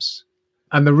 Thomas Hobbes.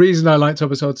 And the reason I like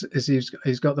Thomas Hobbes is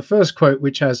he's got the first quote,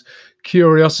 which has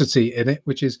curiosity in it,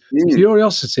 which is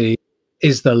curiosity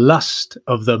is the lust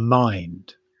of the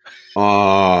mind.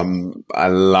 I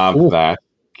love that.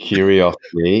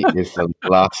 Curiosity is the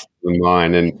lust of the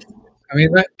mind. And I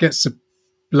mean, that gets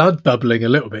blood bubbling a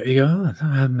little bit. You go,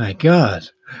 oh my God,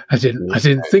 I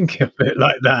didn't think of it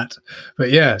like that.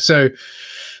 But yeah, so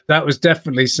that was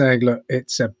definitely saying, look,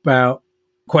 it's about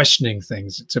questioning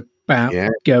things. It's about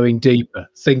going deeper,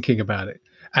 thinking about it,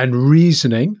 and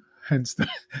reasoning. Hence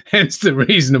the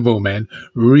reasonable men,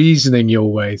 reasoning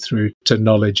your way through to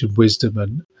knowledge and wisdom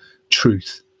and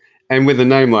truth. And with a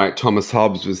name like Thomas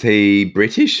Hobbes, was he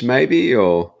British maybe,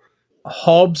 or?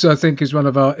 Hobbes, I think, is one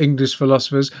of our English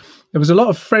philosophers. There was a lot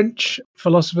of French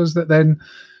philosophers that then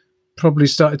probably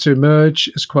started to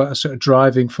emerge as quite a sort of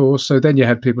driving force. So then you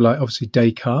had people like, obviously,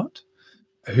 Descartes,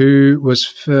 who was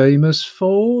famous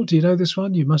for, do you know this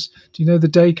one? Do you know the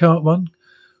Descartes one?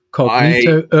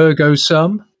 Cognito ergo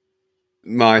sum.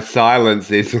 My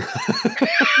silence is...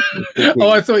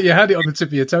 Oh, I thought you had it on the tip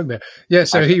of your tongue there. Yeah,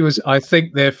 so he was, I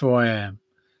think, therefore I am.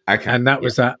 Okay. And that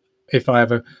was that, if I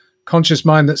have a conscious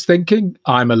mind that's thinking,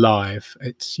 I'm alive.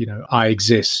 It's, I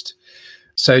exist.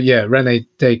 So yeah, René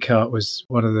Descartes was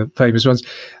one of the famous ones.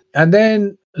 And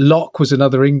then Locke was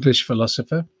another English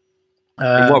philosopher.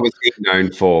 And what was he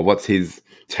known for? What's his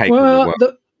take on the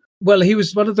world? Well, he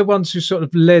was one of the ones who sort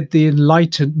of led the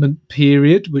Enlightenment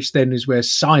period, which then is where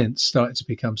science started to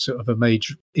become sort of a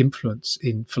major influence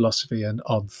in philosophy and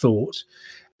on thought.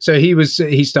 So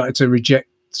he started to reject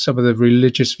some of the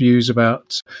religious views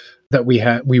about that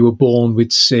we were born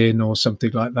with sin or something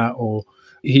like that. Or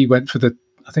he went for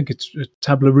I think it's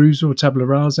tabula rasa or tabula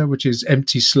rasa, which is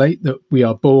empty slate, that we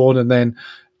are born and then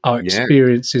our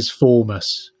experiences form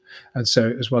us. And so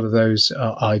it was one of those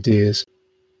ideas.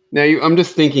 Now, I'm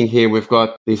just thinking here, we've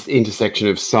got this intersection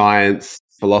of science,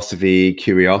 philosophy,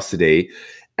 curiosity,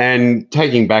 and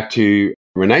taking back to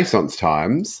Renaissance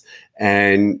times,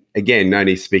 and again,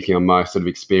 only speaking on my sort of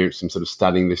experience from sort of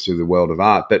studying this through the world of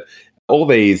art, but all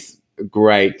these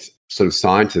great sort of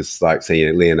scientists like,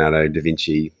 say, Leonardo da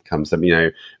Vinci comes up,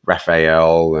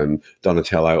 Raphael and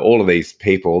Donatello, all of these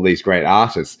people, all these great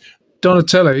artists.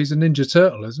 Donatello, he's a Ninja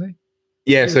Turtle, isn't he?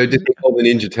 Yeah, so just all the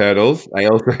Ninja Turtles, they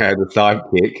also had a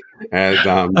sidekick as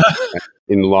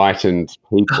enlightened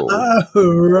people.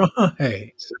 Oh,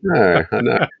 right. I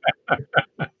know.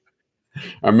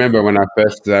 I remember when I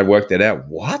first worked it out.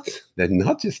 What? They're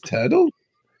not just turtles?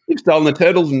 You've stolen the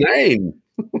turtle's name.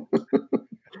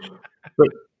 But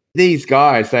these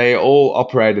guys, they all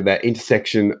operated that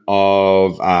intersection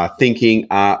of thinking,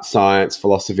 art, science,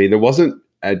 philosophy. There wasn't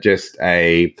just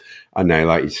I know,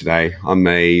 like today, I'm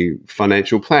a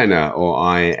financial planner, or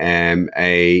I am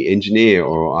a engineer,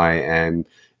 or I am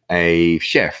a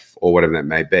chef, or whatever that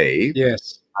may be.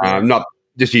 Yes. Not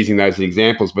just using those as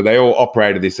examples, but they all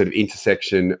operated this sort of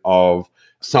intersection of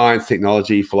science,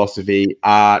 technology, philosophy,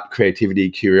 art, creativity,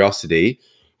 curiosity,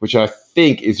 which I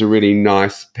think is a really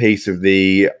nice piece of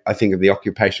the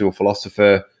occupational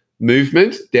philosopher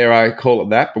movement, dare I call it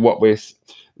that. But what we're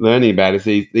learning about is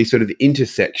these sort of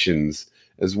intersections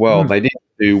as well. They didn't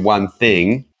do one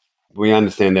thing. We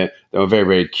understand that they were very,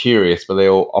 very curious, but they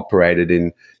all operated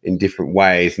in different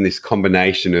ways. And this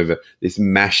combination of this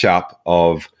mashup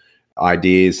of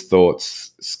ideas,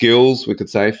 thoughts, skills, we could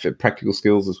say, for practical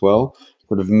skills as well,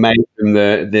 sort of made them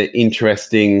the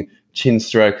interesting chin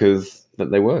strokers that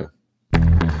they were.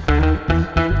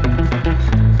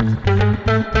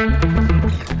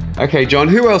 Okay, John,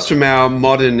 who else from our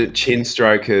modern chin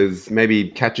strokers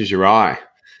maybe catches your eye?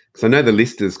 Because I know the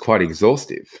list is quite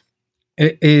exhaustive.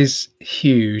 It is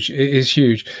huge. It is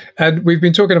huge. And we've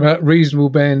been talking about reasonable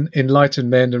men, enlightened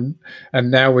men,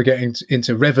 and now we're getting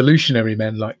into revolutionary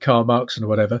men like Karl Marx and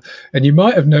whatever. And you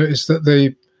might have noticed that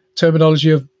the terminology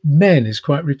of men is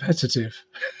quite repetitive.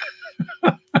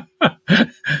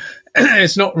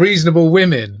 It's not reasonable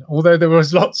women, although there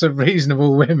was lots of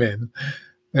reasonable women.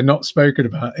 They're not spoken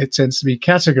about. It tends to be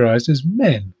categorized as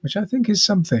men, which I think is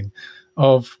something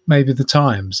of maybe the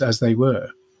times as they were.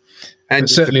 And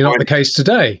certainly not the case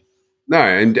today. No,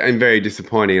 and very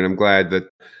disappointing. And I'm glad that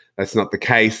that's not the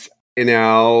case in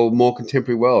our more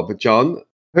contemporary world. But John,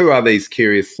 who are these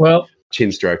curious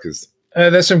chin strokers?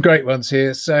 There's some great ones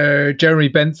here. So Jeremy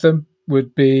Bentham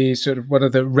would be sort of one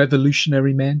of the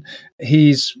revolutionary men.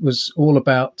 He was all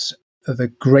about the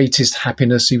greatest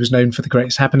happiness. He was known for the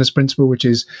greatest happiness principle, which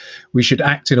is we should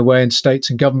act in a way, and states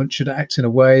and government should act in a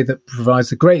way that provides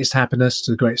the greatest happiness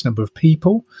to the greatest number of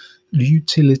people.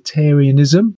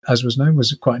 Utilitarianism, as was known,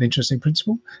 was quite an interesting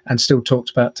principle and still talked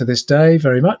about to this day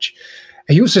very much.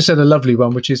 He also said a lovely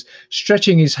one, which is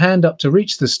stretching his hand up to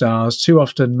reach the stars. Too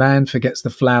often man forgets the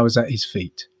flowers at his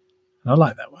feet. And I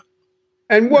like that one.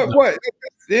 And what?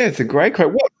 Yeah, it's a great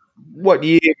quote. What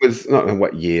year was, not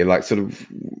what year, like sort of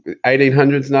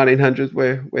 1800s, 1900s?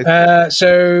 Where?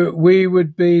 So we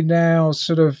would be now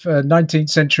sort of 19th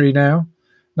century now.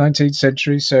 19th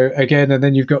century. So again, and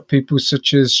then you've got people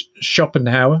such as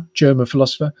Schopenhauer, German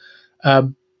philosopher.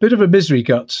 Bit of a misery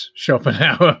guts,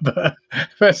 Schopenhauer,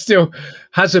 but still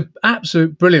has an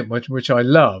absolute brilliant one, which I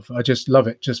love. I just love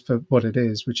it just for what it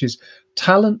is, which is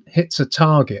talent hits a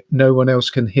target no one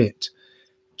else can hit.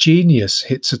 Genius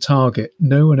hits a target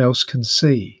no one else can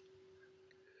see.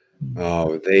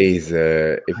 Oh, these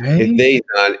if Hey? these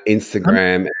aren't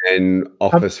Instagram and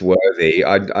office worthy,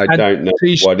 I don't know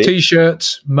what is.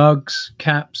 T-shirts, mugs,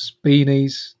 caps,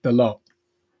 beanies, the lot.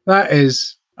 That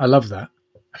is, I love that.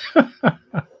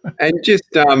 And just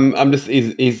I'm just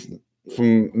is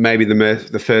from maybe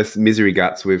the first misery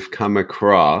guts we've come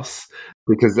across,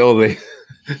 because all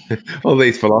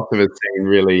these philosophers seem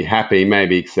really happy,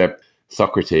 maybe except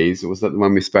Socrates. Was that the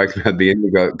one we spoke about at the end? He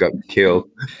got killed.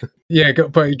 Yeah,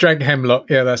 but he drank hemlock.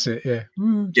 Yeah, that's it. Yeah,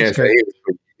 Yeah, so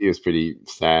he was pretty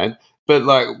sad. But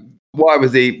like, why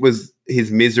was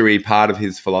his misery part of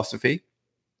his philosophy?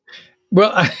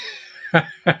 Well,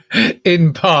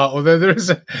 in part, although there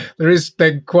is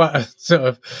then quite a sort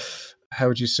of, how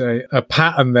would you say, a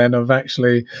pattern then of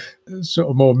actually sort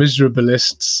of more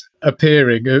miserabilists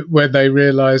appearing when they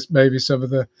realise maybe some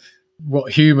of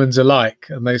what humans are like,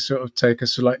 and they sort of take a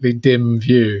slightly dim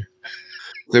view.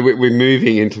 So we're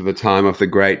moving into the time of the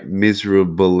great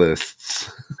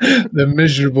miserabilists. The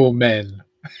miserable men.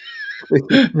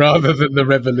 Rather than the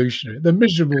revolutionary, the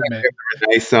miserable men.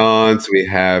 Renaissance, we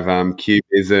have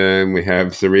Cubism, we have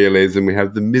Surrealism, we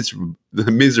have the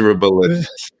miserabilists.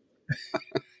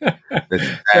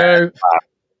 So,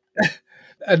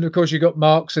 and of course, you got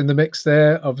Marx in the mix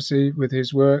there, obviously, with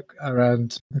his work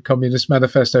around the Communist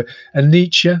Manifesto, and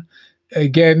Nietzsche,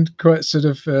 again, quite sort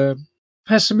of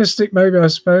pessimistic, maybe, I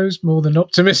suppose, more than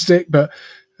optimistic, but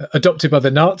adopted by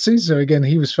the Nazis. So again,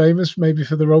 he was famous maybe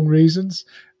for the wrong reasons.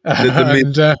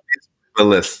 The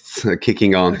miserabilists are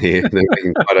kicking on here. They're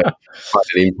making quite an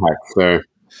impact. So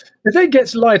it then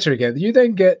gets lighter again. You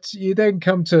then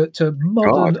come to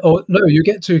modern, or no, you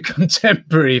get to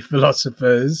contemporary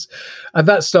philosophers, and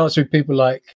that starts with people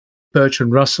like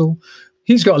Bertrand Russell.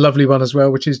 He's got a lovely one as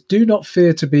well, which is, do not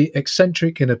fear to be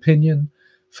eccentric in opinion,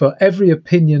 for every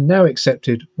opinion now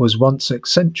accepted was once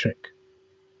eccentric.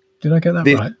 Did I get that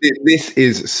right? This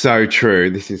is so true.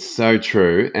 This is so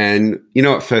true. And you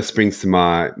know what first springs to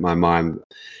my mind?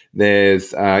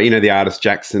 There's, the artist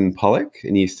Jackson Pollock,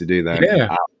 and he used to do those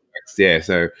artworks. Yeah,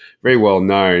 so very well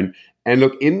known. And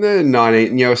look, in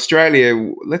the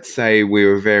Australia, let's say we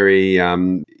were a very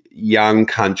young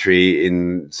country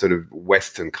in sort of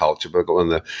Western culture, but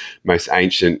one of the most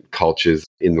ancient cultures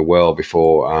in the world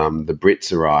before the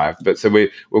Brits arrived. But so we're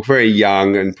very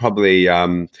young, and probably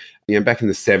back in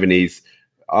the 70s,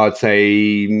 I'd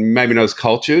say maybe not as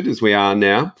cultured as we are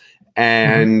now.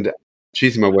 And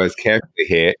choosing my words carefully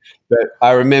here, but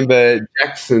I remember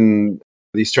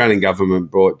the Australian government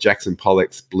brought Jackson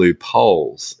Pollock's Blue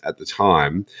Poles at the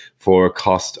time for a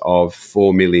cost of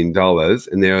 $4 million.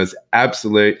 And there was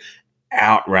absolute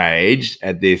outrage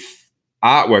at this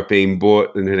artwork being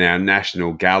brought into our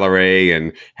National Gallery,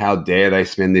 and how dare they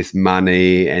spend this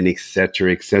money, and et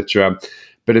cetera, et cetera.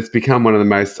 But it's become one of the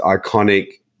most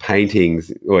iconic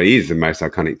paintings, or it is the most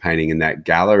iconic painting in that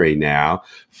gallery now,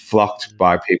 flocked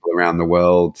by people around the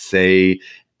world to see.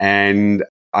 And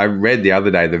I read the other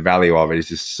day the value of it is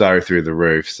just so through the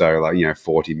roof. So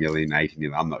 40 million, 80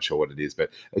 million, I'm not sure what it is,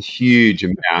 but a huge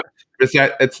amount.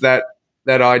 It's that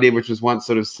idea which was once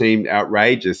sort of seemed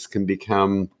outrageous can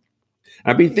become,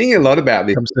 I've been thinking a lot about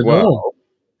this as well.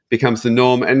 Becomes the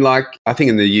norm. And like, I think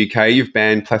in the UK, you've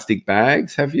banned plastic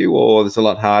bags, have you? Or it's a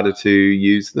lot harder to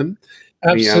use them?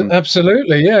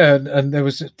 Absolutely, yeah. And there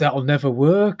was, that'll never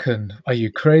work, and are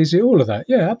you crazy? All of that.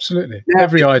 Yeah, absolutely. Yeah,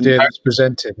 every idea that's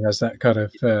presented has that kind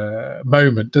of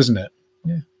moment, doesn't it?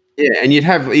 Yeah. Yeah, and you'd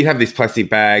have this plastic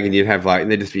bag, and you'd have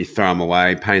and they'd just be throw them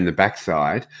away, pain in the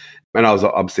backside. And I was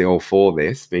obviously all for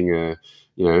this, being a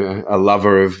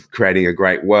lover of creating a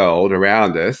great world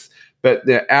around us. But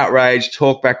the outrage,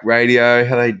 talkback radio,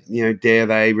 how they, dare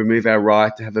they remove our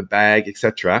right to have a bag,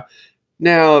 etc.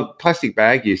 Now, plastic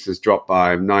bag use has dropped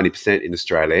by 90% in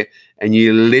Australia, and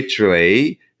you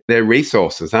literally, they're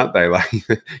resources, aren't they? Like,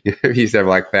 you used to have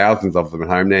like thousands of them at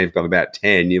home. Now you've got about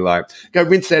 10. You're like, go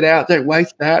rinse that out. Don't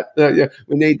waste that.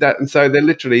 We need that. And so they're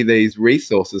literally these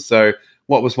resources. So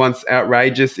what was once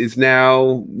outrageous is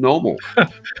now normal.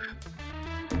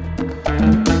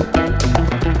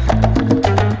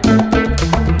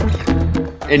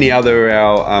 Any other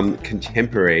our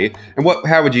contemporary, and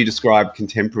how would you describe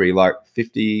contemporary, like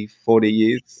 50, 40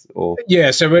 years? Or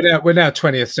yeah, so we're now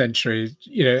 20th century,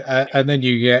 and then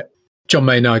you get John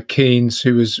Maynard Keynes,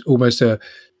 who was almost a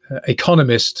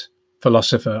economist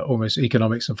philosopher, almost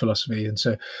economics and philosophy. And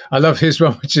so I love his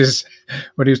one, which is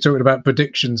when he was talking about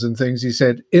predictions and things. He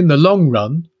said, in the long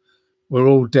run, we're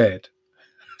all dead.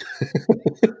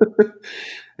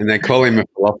 And they call him a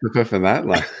philosopher for that.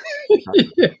 Like,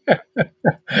 yeah.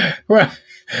 Well,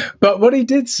 but what he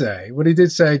did say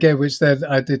again, which then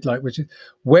I did like, which is,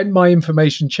 when my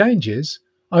information changes,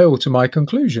 I alter my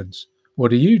conclusions.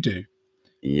 What do you do?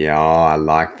 yeah, I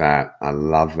like that. I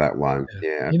love that one.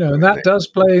 Yeah, And that does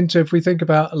play into, if we think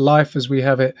about life as we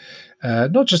have it,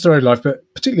 not just our own life, but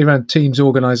particularly around teams,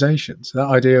 organizations, that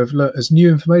idea of, look, as new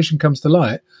information comes to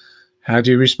light, how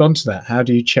do you respond to that? How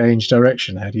do you change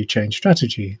direction? How do you change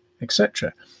strategy,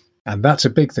 etc.? And that's a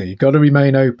big thing. You've got to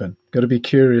remain open, got to be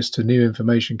curious to new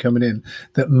information coming in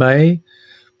that may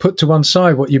put to one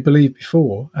side what you believed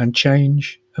before and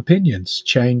change opinions,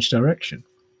 change direction,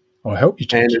 or help you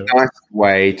change direction. And a nice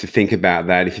way to think about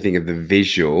that, if you think of the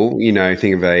visual,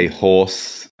 think of a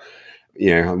horse,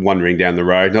 wandering down the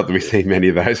road. Not that we see many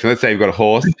of those, but let's say you've got a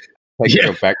horse. Take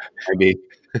yourself back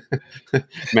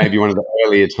maybe one of the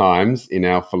earlier times in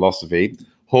our philosophy.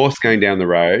 Horse going down the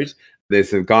road.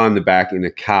 There's a guy in the back in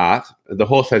a cart. The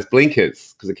horse has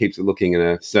blinkers because it keeps it looking in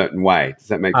a certain way. Does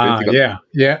that make sense?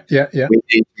 Yeah. We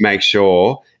need to make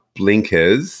sure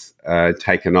blinkers are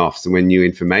taken off. So when new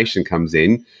information comes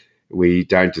in, we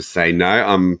don't just say, no,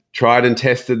 I'm tried and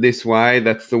tested this way.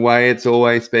 That's the way it's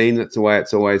always been. That's the way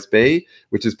it's always be,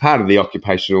 which is part of the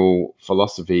occupational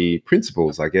philosophy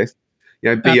principles, I guess. Be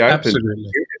open. Absolutely.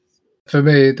 For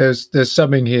me, there's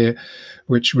something here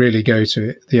which really go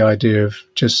to it, the idea of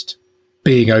just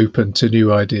being open to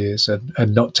new ideas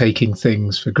and not taking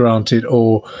things for granted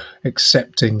or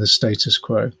accepting the status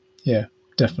quo. Yeah,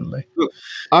 definitely. Look,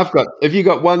 have you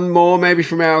got one more maybe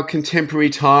from our contemporary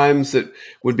times that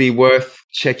would be worth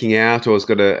checking out, or has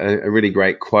got a really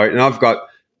great quote? And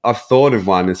I've thought of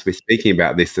one as we're speaking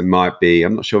about this that might be,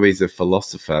 I'm not sure if he's a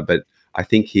philosopher, but I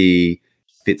think he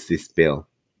fits this bill.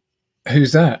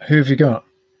 Who's that? Who have you got?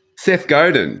 Seth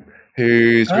Godin,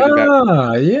 who's written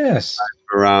about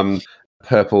for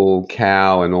Purple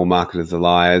Cow and All Marketers Are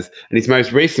Liars. And his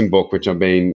most recent book, which I've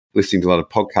been listening to a lot of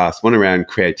podcasts, one around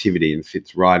creativity, and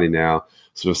fits right in our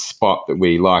sort of spot that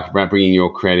we like, about bringing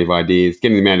your creative ideas,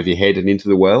 getting them out of your head and into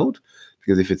the world.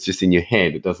 Because if it's just in your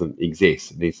head, it doesn't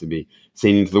exist. It needs to be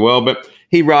seen into the world. But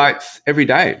he writes every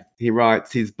day. He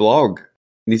writes his blog,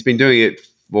 and he's been doing it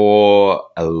for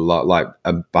a lot, like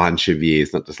a bunch of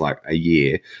years, not just like a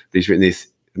year. But he's written this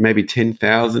maybe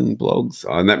 10,000 blogs.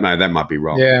 Oh, and that might be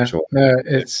wrong. Yeah, sure. No,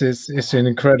 it's an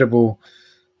incredible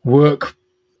work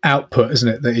output, isn't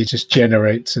it? That he just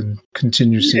generates and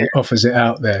continuously offers it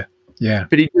out there. Yeah,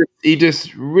 but he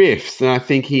just riffs, and I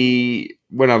think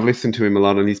when I've listened to him a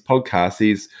lot on his podcast,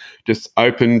 he's just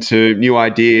open to new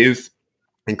ideas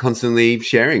and constantly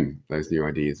sharing those new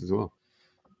ideas as well.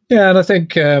 Yeah, and I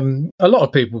think a lot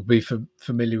of people will be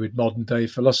familiar with modern day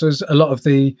philosophers. A lot of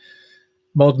the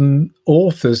modern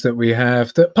authors that we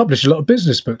have that publish a lot of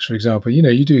business books, for example,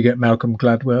 you do get Malcolm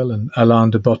Gladwell and Alain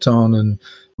de Botton and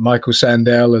Michael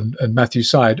Sandel and Matthew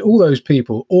Syed. All those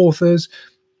people, authors,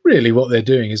 really what they're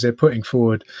doing is they're putting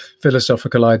forward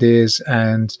philosophical ideas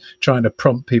and trying to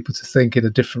prompt people to think in a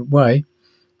different way.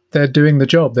 They're doing the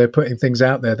job. They're putting things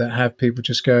out there that have people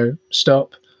just go,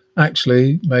 stop,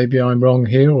 actually, maybe I'm wrong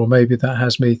here, or maybe that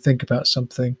has me think about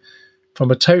something from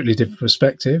a totally different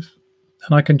perspective,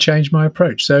 and I can change my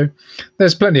approach. So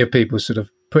there's plenty of people sort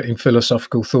of putting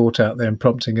philosophical thought out there and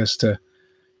prompting us to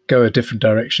go a different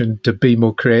direction, to be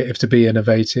more creative, to be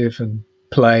innovative and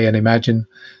play and imagine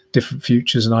different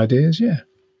futures and ideas. Yeah.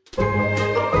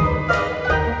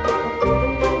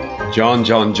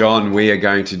 John, we are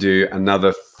going to do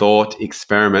another thought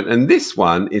experiment, and this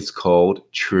one is called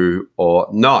True or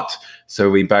Not. So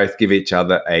we both give each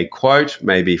other a quote,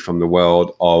 maybe from the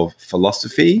world of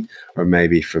philosophy or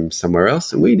maybe from somewhere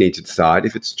else, and we need to decide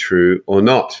if it's true or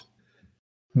not.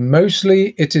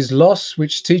 Mostly it is loss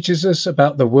which teaches us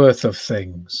about the worth of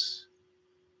things.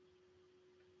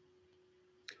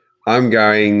 I'm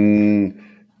going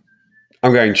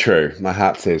true. My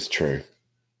heart says true.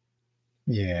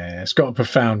 Yeah, it's got a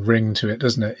profound ring to it,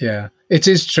 doesn't it? Yeah, it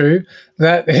is true.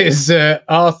 That is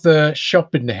Arthur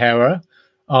Schopenhauer,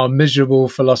 our miserable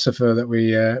philosopher that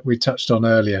we touched on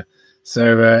earlier.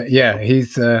 So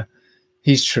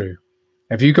he's true.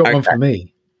 Have you got one for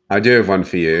me? I do have one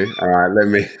for you. All right, let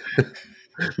me.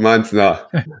 mine's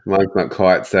not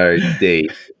quite so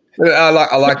deep. But I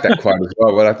like that quote as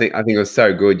well. But I think it was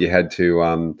so good. How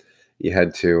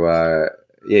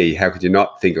could you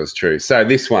not think it was true? So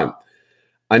this one.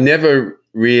 I never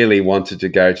really wanted to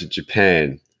go to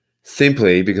Japan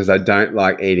simply because I don't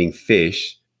like eating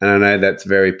fish And I know that's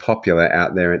very popular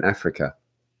out there in Africa.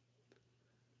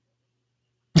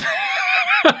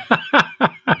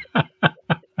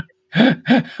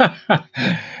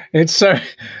 It's so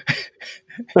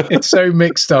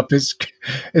mixed up.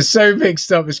 It's so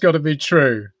mixed up. It's got to be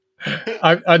true.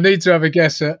 I need to have a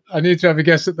guess at. I need to have a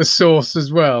guess at the source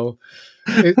as well.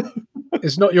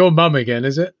 It's not your mum again,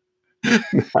 is it?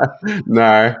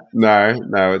 No,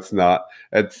 it's not.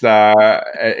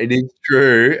 It is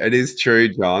true. It is true,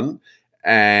 John,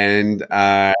 and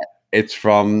it's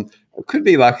from. It could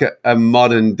be like a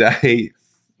modern day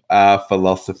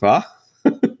philosopher.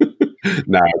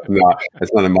 No, it's not.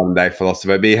 It's not a modern day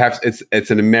philosopher. But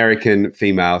it's an American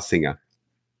female singer.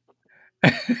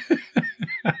 Let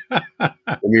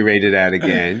me read it out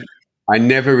again. I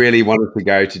never really wanted to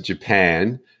go to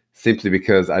Japan simply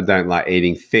because I don't like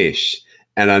eating fish,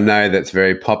 and I know that's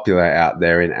very popular out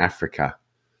there in Africa.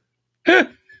 Who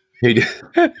do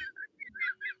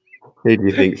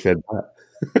you think said that?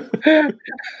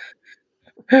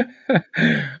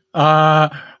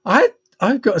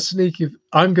 I've got a sneaky.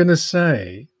 I'm going to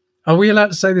say. Are we allowed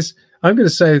to say this? I'm going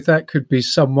to say that could be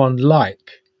someone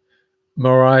like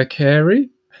Mariah Carey.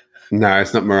 No,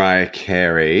 it's not Mariah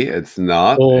Carey. It's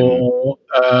not. Or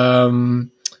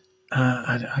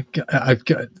I've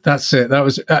got. That's it. That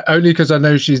was only because I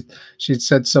know she'd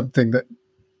said something that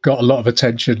got a lot of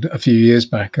attention a few years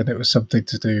back, and it was something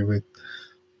to do with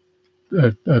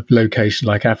a location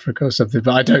like Africa or something.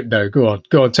 But I don't know. Go on.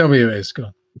 Tell me who it is. Go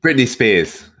on. Britney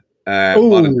Spears,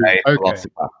 modern day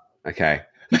philosopher. Okay.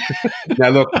 Now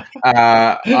look,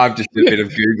 I've just did a bit of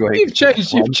googling. You've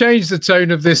changed the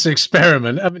tone of this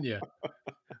experiment, haven't you?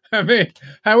 I mean,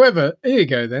 however, here you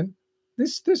go. Then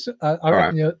I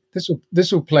reckon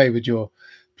this will play with your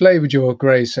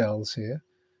grey cells here.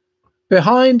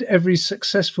 Behind every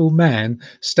successful man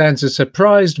stands a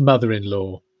surprised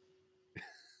mother-in-law.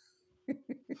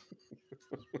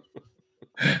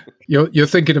 You're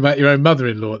thinking about your own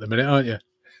mother-in-law at the minute, aren't you?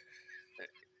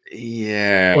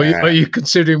 Yeah. Or are you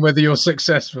considering whether you're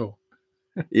successful?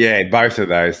 Yeah, both of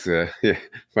those.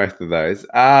 Both of those.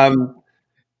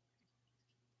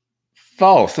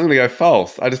 False. I'm going to go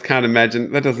false. I just can't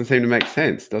imagine. That doesn't seem to make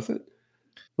sense, does it?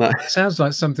 It sounds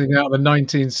like something out of a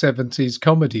 1970s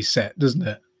comedy set, doesn't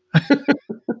it?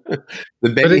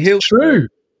 But it's true.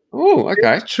 Oh,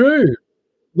 okay. It's true.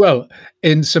 Well,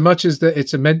 in so much as that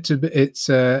it's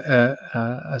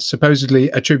supposedly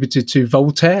attributed to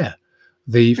Voltaire,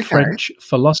 the French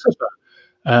philosopher,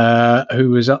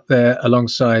 who was up there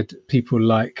alongside people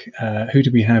like, who do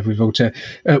we have with Voltaire?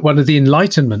 One of the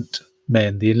Enlightenment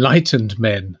men, the enlightened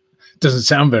men. Doesn't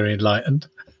sound very enlightened.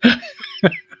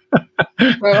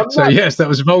 Well, so yes, that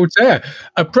was Voltaire,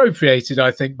 appropriated,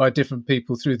 I think, by different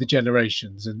people through the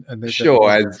generations, and there's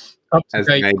up to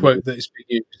date quote that is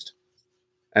being used.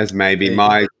 As maybe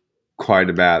my quote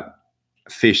about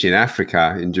fish in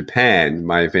Africa, in Japan,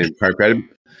 may have been appropriated.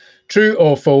 True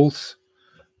or false?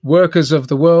 Workers of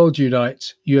the world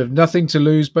unite. You have nothing to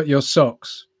lose but your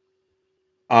socks.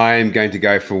 I'm going to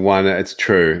go for one. It's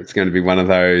true. It's going to be one of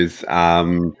those,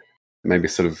 maybe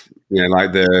sort of,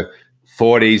 like the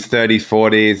 40s, 30s,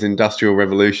 40s, Industrial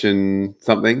Revolution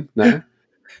something. No?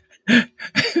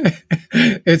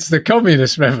 It's the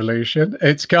Communist Revolution.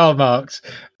 It's Karl Marx,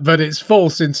 but it's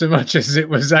false in so much as it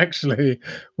was actually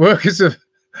workers of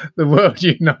the world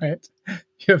unite.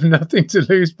 You have nothing to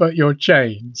lose but your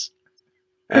chains.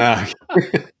 Well,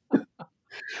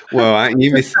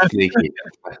 you missed the sneaky.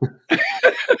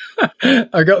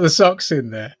 I got the socks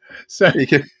in there. So you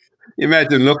can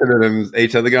imagine looking at them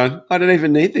each other going, I don't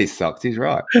even need these socks. He's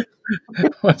right.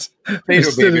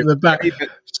 Stood at the back.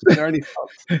 They're only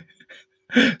socks.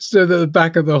 Stood at the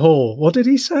back of the hall. What did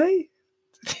he say?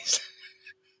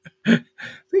 I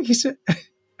think he said...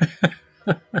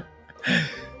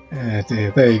 Oh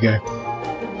dear, there you go.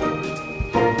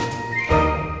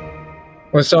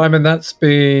 Well, Simon, that's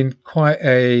been quite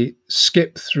a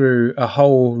skip through a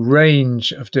whole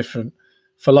range of different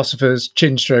philosophers,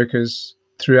 chin strokers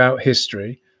throughout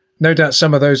history. No doubt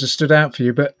some of those have stood out for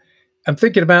you, but I'm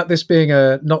thinking about this being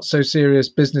a not so serious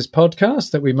business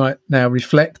podcast, that we might now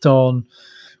reflect on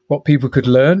what people could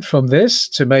learn from this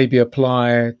to maybe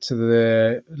apply to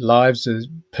their lives as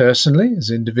personally, as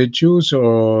individuals,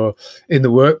 or in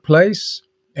the workplace.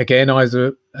 Again,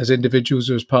 either as individuals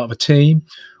or as part of a team,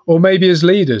 or maybe as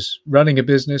leaders running a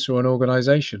business or an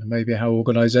organization, and maybe how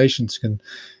organizations can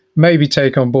maybe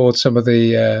take on board some of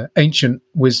the ancient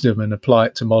wisdom and apply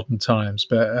it to modern times.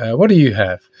 But what do you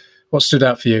have? What stood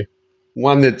out for you?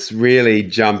 One that's really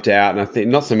jumped out, and I think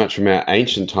not so much from our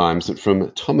ancient times, but from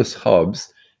Thomas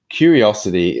Hobbes,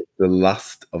 curiosity is the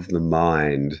lust of the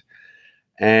mind.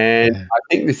 And Yeah. I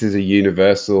think this is a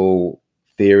universal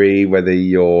theory, whether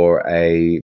you're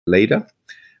a leader,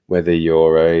 whether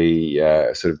you're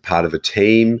a sort of part of a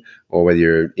team, or whether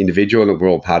you're an individual. Look, we're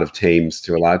all part of teams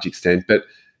to a large extent, but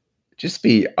just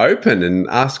be open and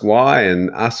ask why,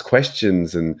 and ask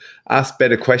questions, and ask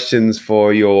better questions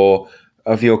for your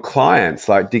clients.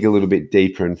 Like, dig a little bit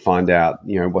deeper and find out,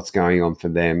 what's going on for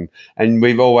them. And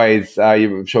we've always,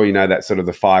 I'm sure you know, that sort of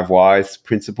the 5 whys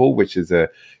principle, which is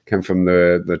come from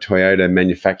the Toyota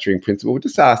manufacturing principle.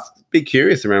 Just be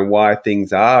curious around why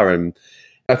things are. And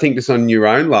I think just on your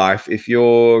own life, if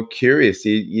you're curious,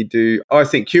 you do. I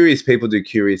think curious people do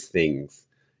curious things,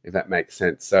 if that makes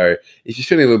sense. So if you're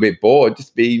feeling a little bit bored,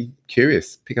 just be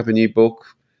curious. Pick up a new book,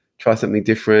 try something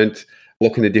different,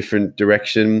 look in a different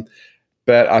direction.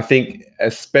 But I think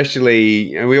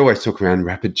especially, and we always talk around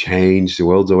rapid change, the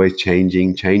world's always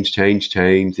changing, change.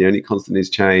 The only constant is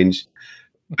change.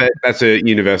 But that's a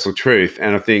universal truth.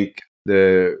 And I think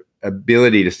the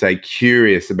ability to stay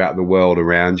curious about the world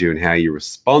around you and how you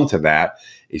respond to that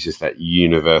is just that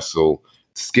universal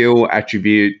skill,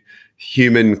 attribute,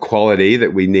 human quality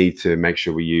that we need to make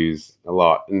sure we use a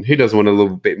lot. And who doesn't want a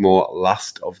little bit more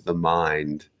lust of the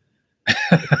mind?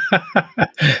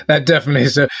 That definitely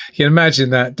is. You can imagine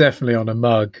that definitely on a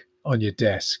mug on your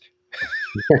desk.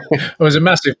 Or as a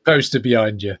massive poster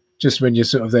behind you, just when you're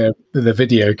sort of there with the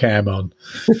video cam on,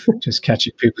 just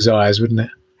catching people's eyes, wouldn't it?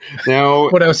 Now,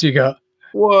 What else you got?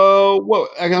 Well,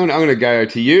 I'm going to go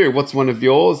to you. What's one of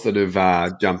yours that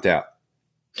have jumped out?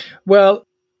 Well,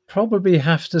 probably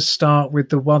have to start with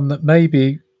the one that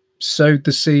maybe sowed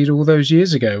the seed all those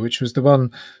years ago, which was the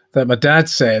one that my dad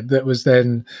said that was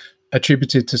then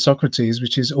attributed to Socrates,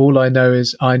 which is, all I know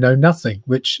is I know nothing,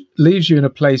 which leaves you in a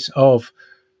place of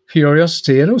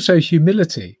curiosity and also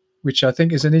humility, which I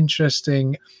think is an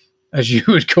interesting, as you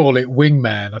would call it,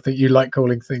 wingman. I think you like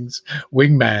calling things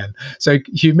wingman. So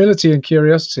humility and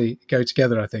curiosity go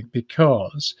together, I think,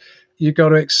 because you've got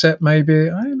to accept maybe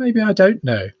I don't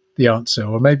know the answer,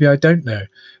 or maybe I don't know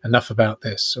enough about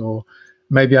this, or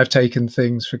maybe I've taken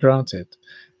things for granted.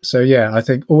 So yeah, I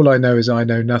think all I know is I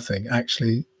know nothing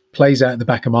actually plays out in the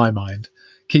back of my mind,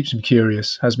 keeps me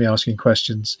curious, has me asking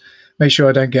questions, make sure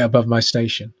I don't get above my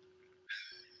station.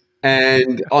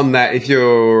 And on that, if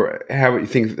you're, how you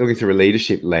think, looking through a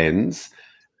leadership lens,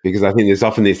 because I think there's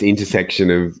often this intersection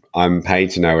of I'm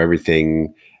paid to know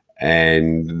everything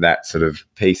and that sort of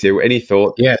piece. Any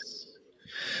thoughts? Yes.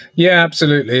 Yeah,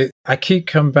 absolutely. I keep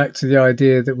coming back to the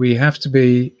idea that we have to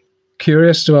be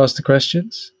curious to ask the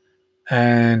questions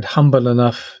and humble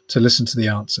enough to listen to the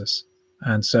answers.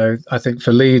 And so I think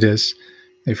for leaders,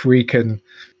 if we can,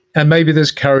 and maybe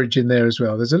there's courage in there as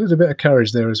well. There's a little bit of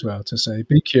courage there as well to say,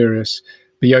 be curious,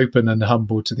 be open and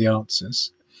humble to the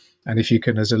answers. And if you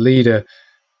can, as a leader,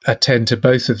 attend to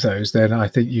both of those, then I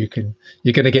think you're going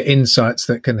to get insights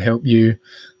that can help you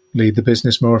lead the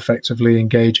business more effectively,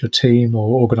 engage your team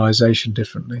or organization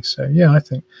differently. So yeah, I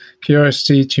think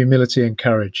curiosity, humility and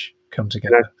courage come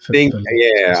together.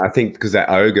 I think because that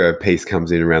ogre piece comes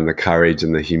in around the courage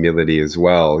and the humility as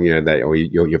well.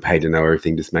 You're paid to know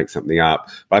everything, just make something up.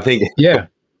 But I think,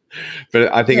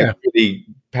 it's really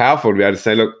powerful to be able to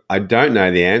say, look, I don't know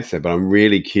the answer, but I'm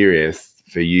really curious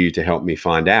for you to help me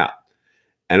find out.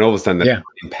 And all of a sudden, that's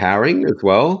empowering as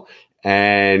well.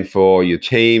 And for your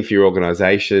team, for your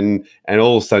organization, and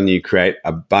all of a sudden you create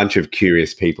a bunch of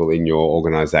curious people in your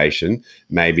organization,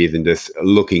 maybe than just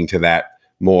looking to that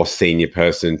more senior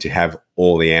person to have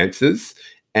all the answers.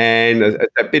 And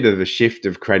a bit of a shift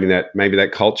of creating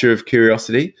that culture of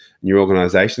curiosity in your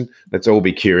organization. Let's all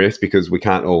be curious, because we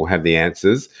can't all have the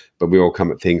answers, but we all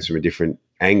come at things from a different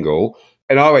angle.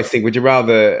 And I always think, would you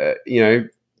rather,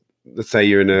 let's say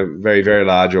you're in a very, very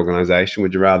large organization,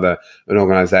 would you rather an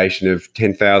organization of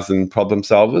 10,000 problem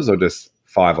solvers, or just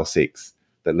 5 or 6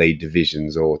 that lead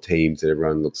divisions or teams that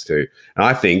everyone looks to? And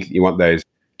I think you want those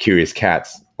curious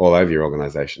cats all over your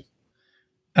organization.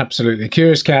 Absolutely.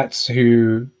 Curious cats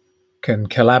who can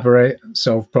collaborate,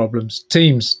 solve problems.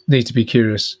 Teams need to be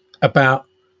curious about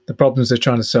the problems they're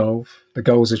trying to solve, the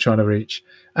goals they're trying to reach,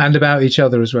 and about each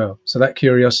other as well. So that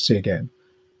curiosity again.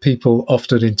 People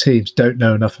often in teams don't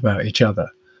know enough about each other.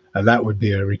 And that would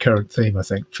be a recurrent theme, I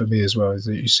think, for me as well, is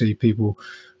that you see people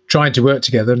trying to work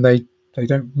together and they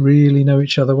don't really know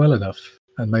each other well enough.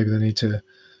 And maybe they need to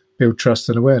build trust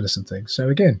and awareness and things. So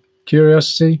again,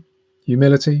 curiosity,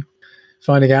 humility,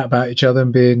 finding out about each other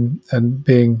and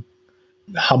being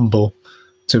humble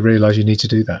to realize you need to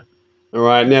do that. All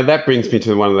right. Now that brings me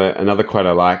to another quote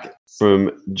I like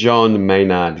from John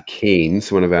Maynard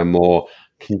Keynes, one of our more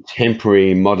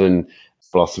contemporary modern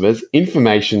philosophers.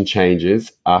 Information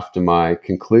changes after my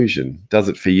conclusion. Does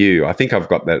it for you? I think I've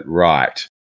got that right.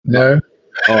 No.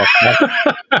 Oh,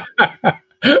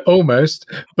 Almost,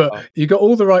 but you got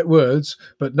all the right words,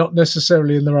 but not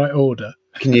necessarily in the right order.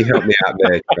 can you help me out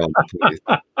there, John, please?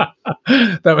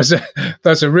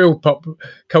 That's a real pop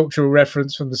cultural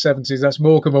reference from the 70s. That's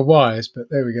Morecambe and Wise, but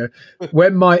there we go.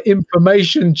 When my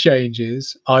information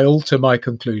changes, I alter my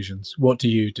conclusions. What do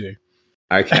you do?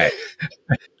 Okay.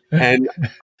 And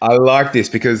I like this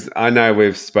because I know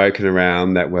we've spoken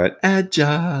around that word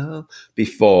agile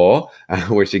before,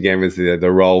 which again was the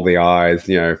roll the eyes,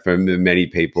 from the many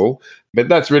people. But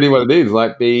that's really what it is,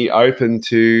 like be open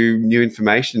to new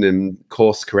information and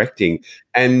course correcting.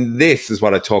 And this is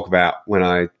what I talk about when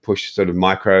I push sort of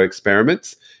micro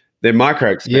experiments. They're micro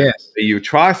experiments. Yes. You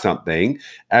try something,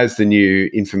 as the new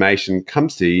information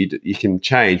comes to you, you can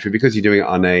change. But because you're doing it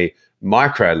on a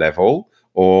micro level,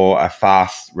 or a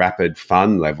fast, rapid,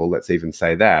 fun level, let's even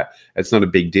say that, it's not a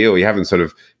big deal. You haven't sort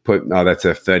of put, that's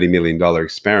a $30 million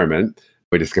experiment.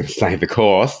 We're just going to save the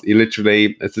course.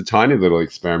 It's a tiny little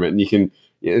experiment. And you can,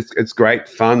 it's great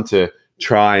fun to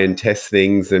try and test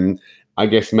things. And I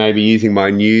guess maybe using my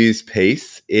news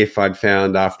piece, if I'd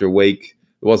found after a week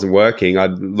it wasn't working,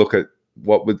 I'd look at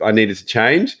what I needed to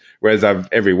change. Whereas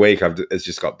every week it's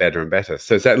just got better and better.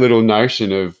 So it's that little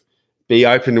notion of be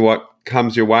open to what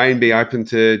comes your way and be open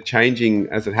to changing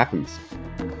as it happens.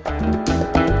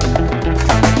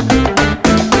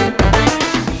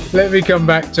 Let me come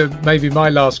back to maybe my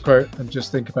last quote and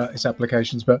just think about its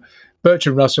applications. But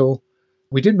Bertrand Russell,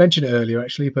 we didn't mention it earlier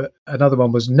actually, but another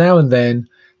one was, now and then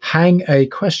hang a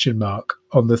question mark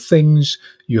on the things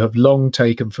you have long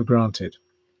taken for granted.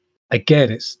 Again,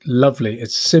 it's lovely,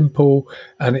 it's simple,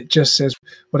 and it just says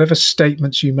whatever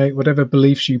statements you make, whatever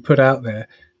beliefs you put out there,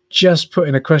 just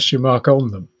putting a question mark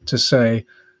on them to say,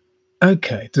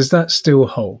 okay, does that still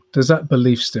hold? Does that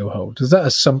belief still hold? Does that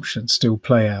assumption still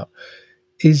play out?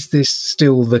 Is this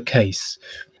still the case?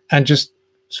 And just,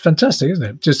 it's fantastic, isn't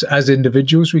it? Just as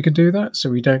individuals, we can do that so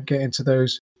we don't get into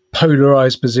those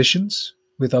polarized positions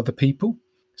with other people.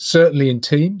 Certainly in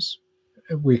teams,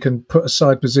 we can put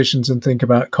aside positions and think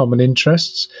about common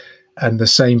interests, and the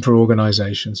same for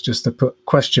organizations, just to put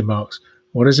question marks.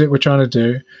 What is it we're trying to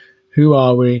do? Who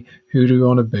are we? Who do we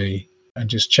want to be? And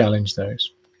just challenge those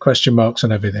question marks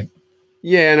on everything.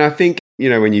 Yeah, and I think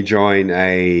when you join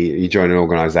an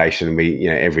organisation,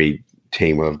 every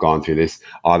team will have gone through this.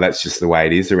 Oh, that's just the way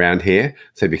it is around here.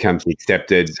 So it becomes the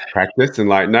accepted practice, and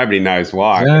nobody knows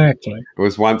why. Exactly. It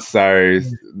was once so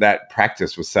that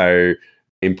practice was so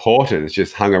important. It's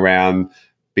just hung around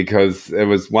because it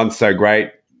was once so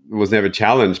great. It was never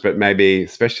challenged, but maybe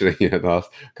especially the last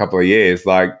couple of years,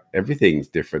 everything's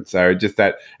different. So just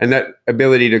that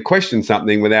ability to question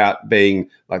something without being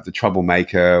like the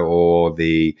troublemaker or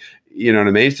the, you know what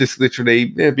I mean? It's just literally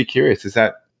be curious. Is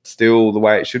that still the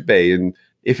way it should be? And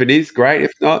if it is, great.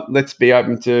 If not, let's be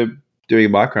open to doing a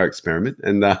micro experiment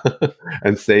and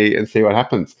and see what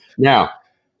happens. Now,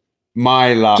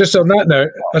 my last. Just on that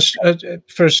note,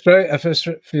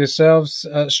 for yourselves,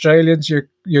 Australians,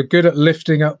 you're good at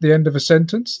lifting up the end of a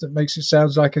sentence that makes it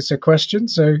sound like it's a question.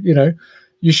 So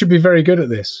you should be very good at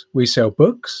this. We sell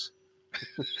books.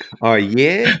 Oh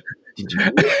yeah. Did you?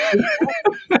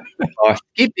 Oh,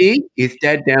 Skippy, is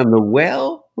Dad down the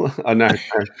well? Oh no,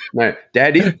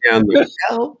 Dad is down the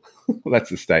well. That's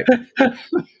the statement.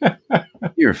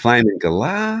 You're a flaming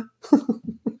galah.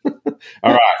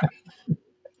 All right.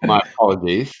 My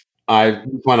apologies.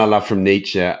 One I love from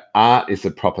Nietzsche, art is the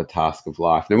proper task of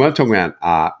life. Now, when I'm talking about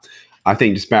art, I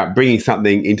think just about bringing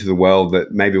something into the world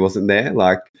that maybe wasn't there,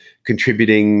 like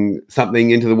contributing something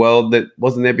into the world that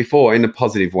wasn't there before in a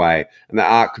positive way. And the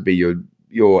art could be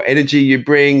your energy you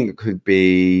bring, it could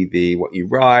be what you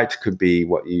write, it could be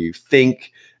what you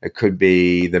think, it could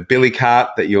be the billy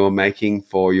cart that you're making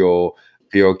for your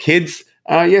kids.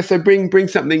 So bring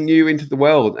something new into the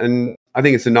world. And I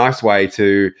think it's a nice way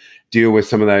to deal with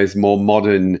some of those more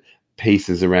modern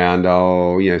pieces around,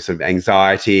 sort of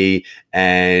anxiety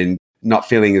and not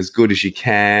feeling as good as you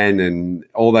can, and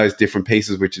all those different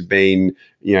pieces which have been,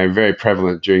 very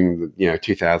prevalent during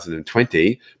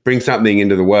 2020. Bring something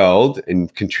into the world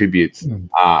and contributes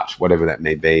art, whatever that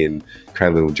may be, and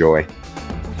create a little joy.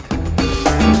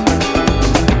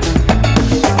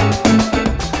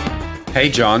 Hey,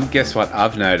 John, guess what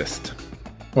I've noticed?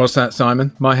 What's that,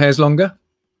 Simon? My hair's longer?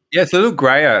 Yeah, it's a little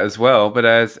grayer as well, but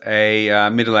as a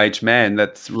middle-aged man,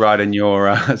 that's right in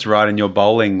your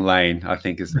bowling lane, I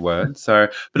think is the word. So,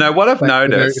 but no, what I've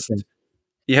noticed,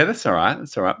 yeah, that's all right.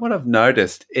 What I've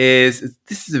noticed is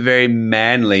this is a very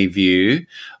manly view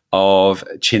of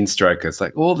chin strokers.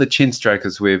 Like all the chin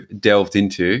strokers we've delved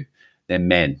into, they're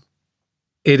men.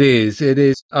 It is.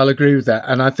 I'll agree with that.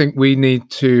 And I think we need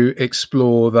to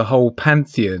explore the whole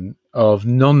pantheon of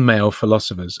non-male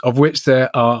philosophers, of which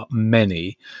there are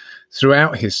many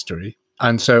throughout history.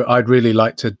 And so I'd really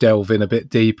like to delve in a bit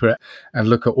deeper and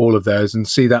look at all of those and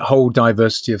see that whole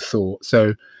diversity of thought.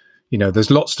 So,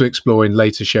 there's lots to explore in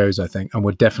later shows, I think, and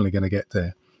we're definitely going to get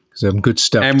there. Some good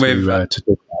stuff to talk about.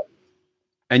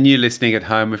 And you listening at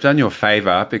home, we've done you a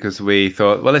favor because we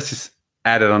thought, well, let's just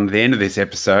add it on to the end of this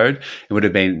episode. It would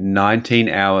have been 19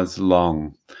 hours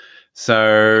long.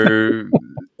 So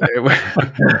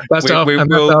that's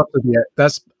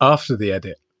after the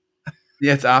edit.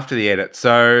 Yeah, it's after the edit.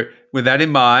 So with that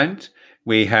in mind,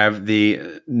 we have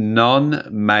the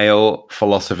non-male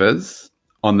philosophers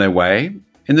on their way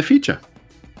in the future.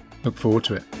 Look forward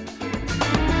to it.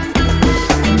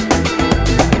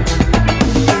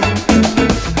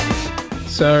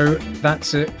 So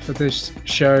that's it for this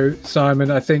show, Simon.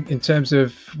 I think in terms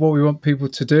of what we want people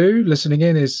to do listening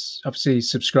in is obviously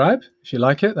subscribe if you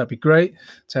like it. That'd be great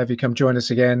to have you come join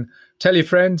us again. Tell your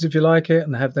friends if you like it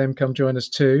and have them come join us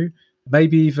too.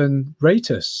 Maybe even rate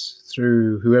us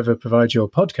through whoever provides your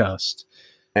podcast.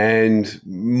 And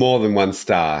more than 1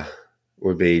 star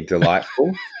would be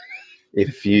delightful.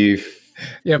 If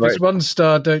it's 1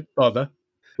 star, don't bother.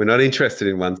 We're not interested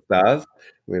in 1 stars.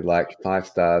 We'd like 5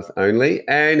 stars only.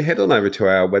 And head on over to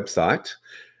our website,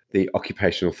 the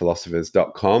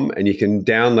occupationalphilosophers.com, and you can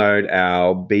download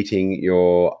our Beating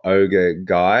Your Ogre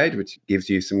guide, which gives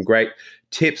you some great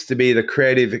tips to be the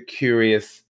creative,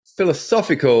 curious,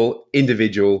 philosophical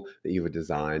individual that you were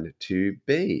designed to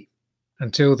be.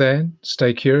 Until then,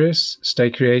 stay curious, stay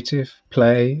creative,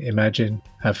 play, imagine,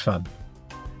 have fun.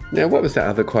 Now, what was that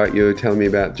other quote you were telling me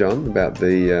about, John, about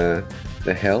the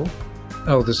hell?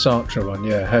 Oh, the Sartre one,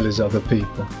 yeah. Hell is other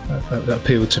people. That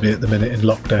appealed to me at the minute in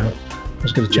lockdown. I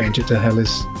was going to change it to hell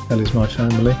is my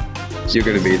family. You're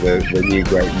going to be the new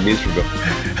great miserable.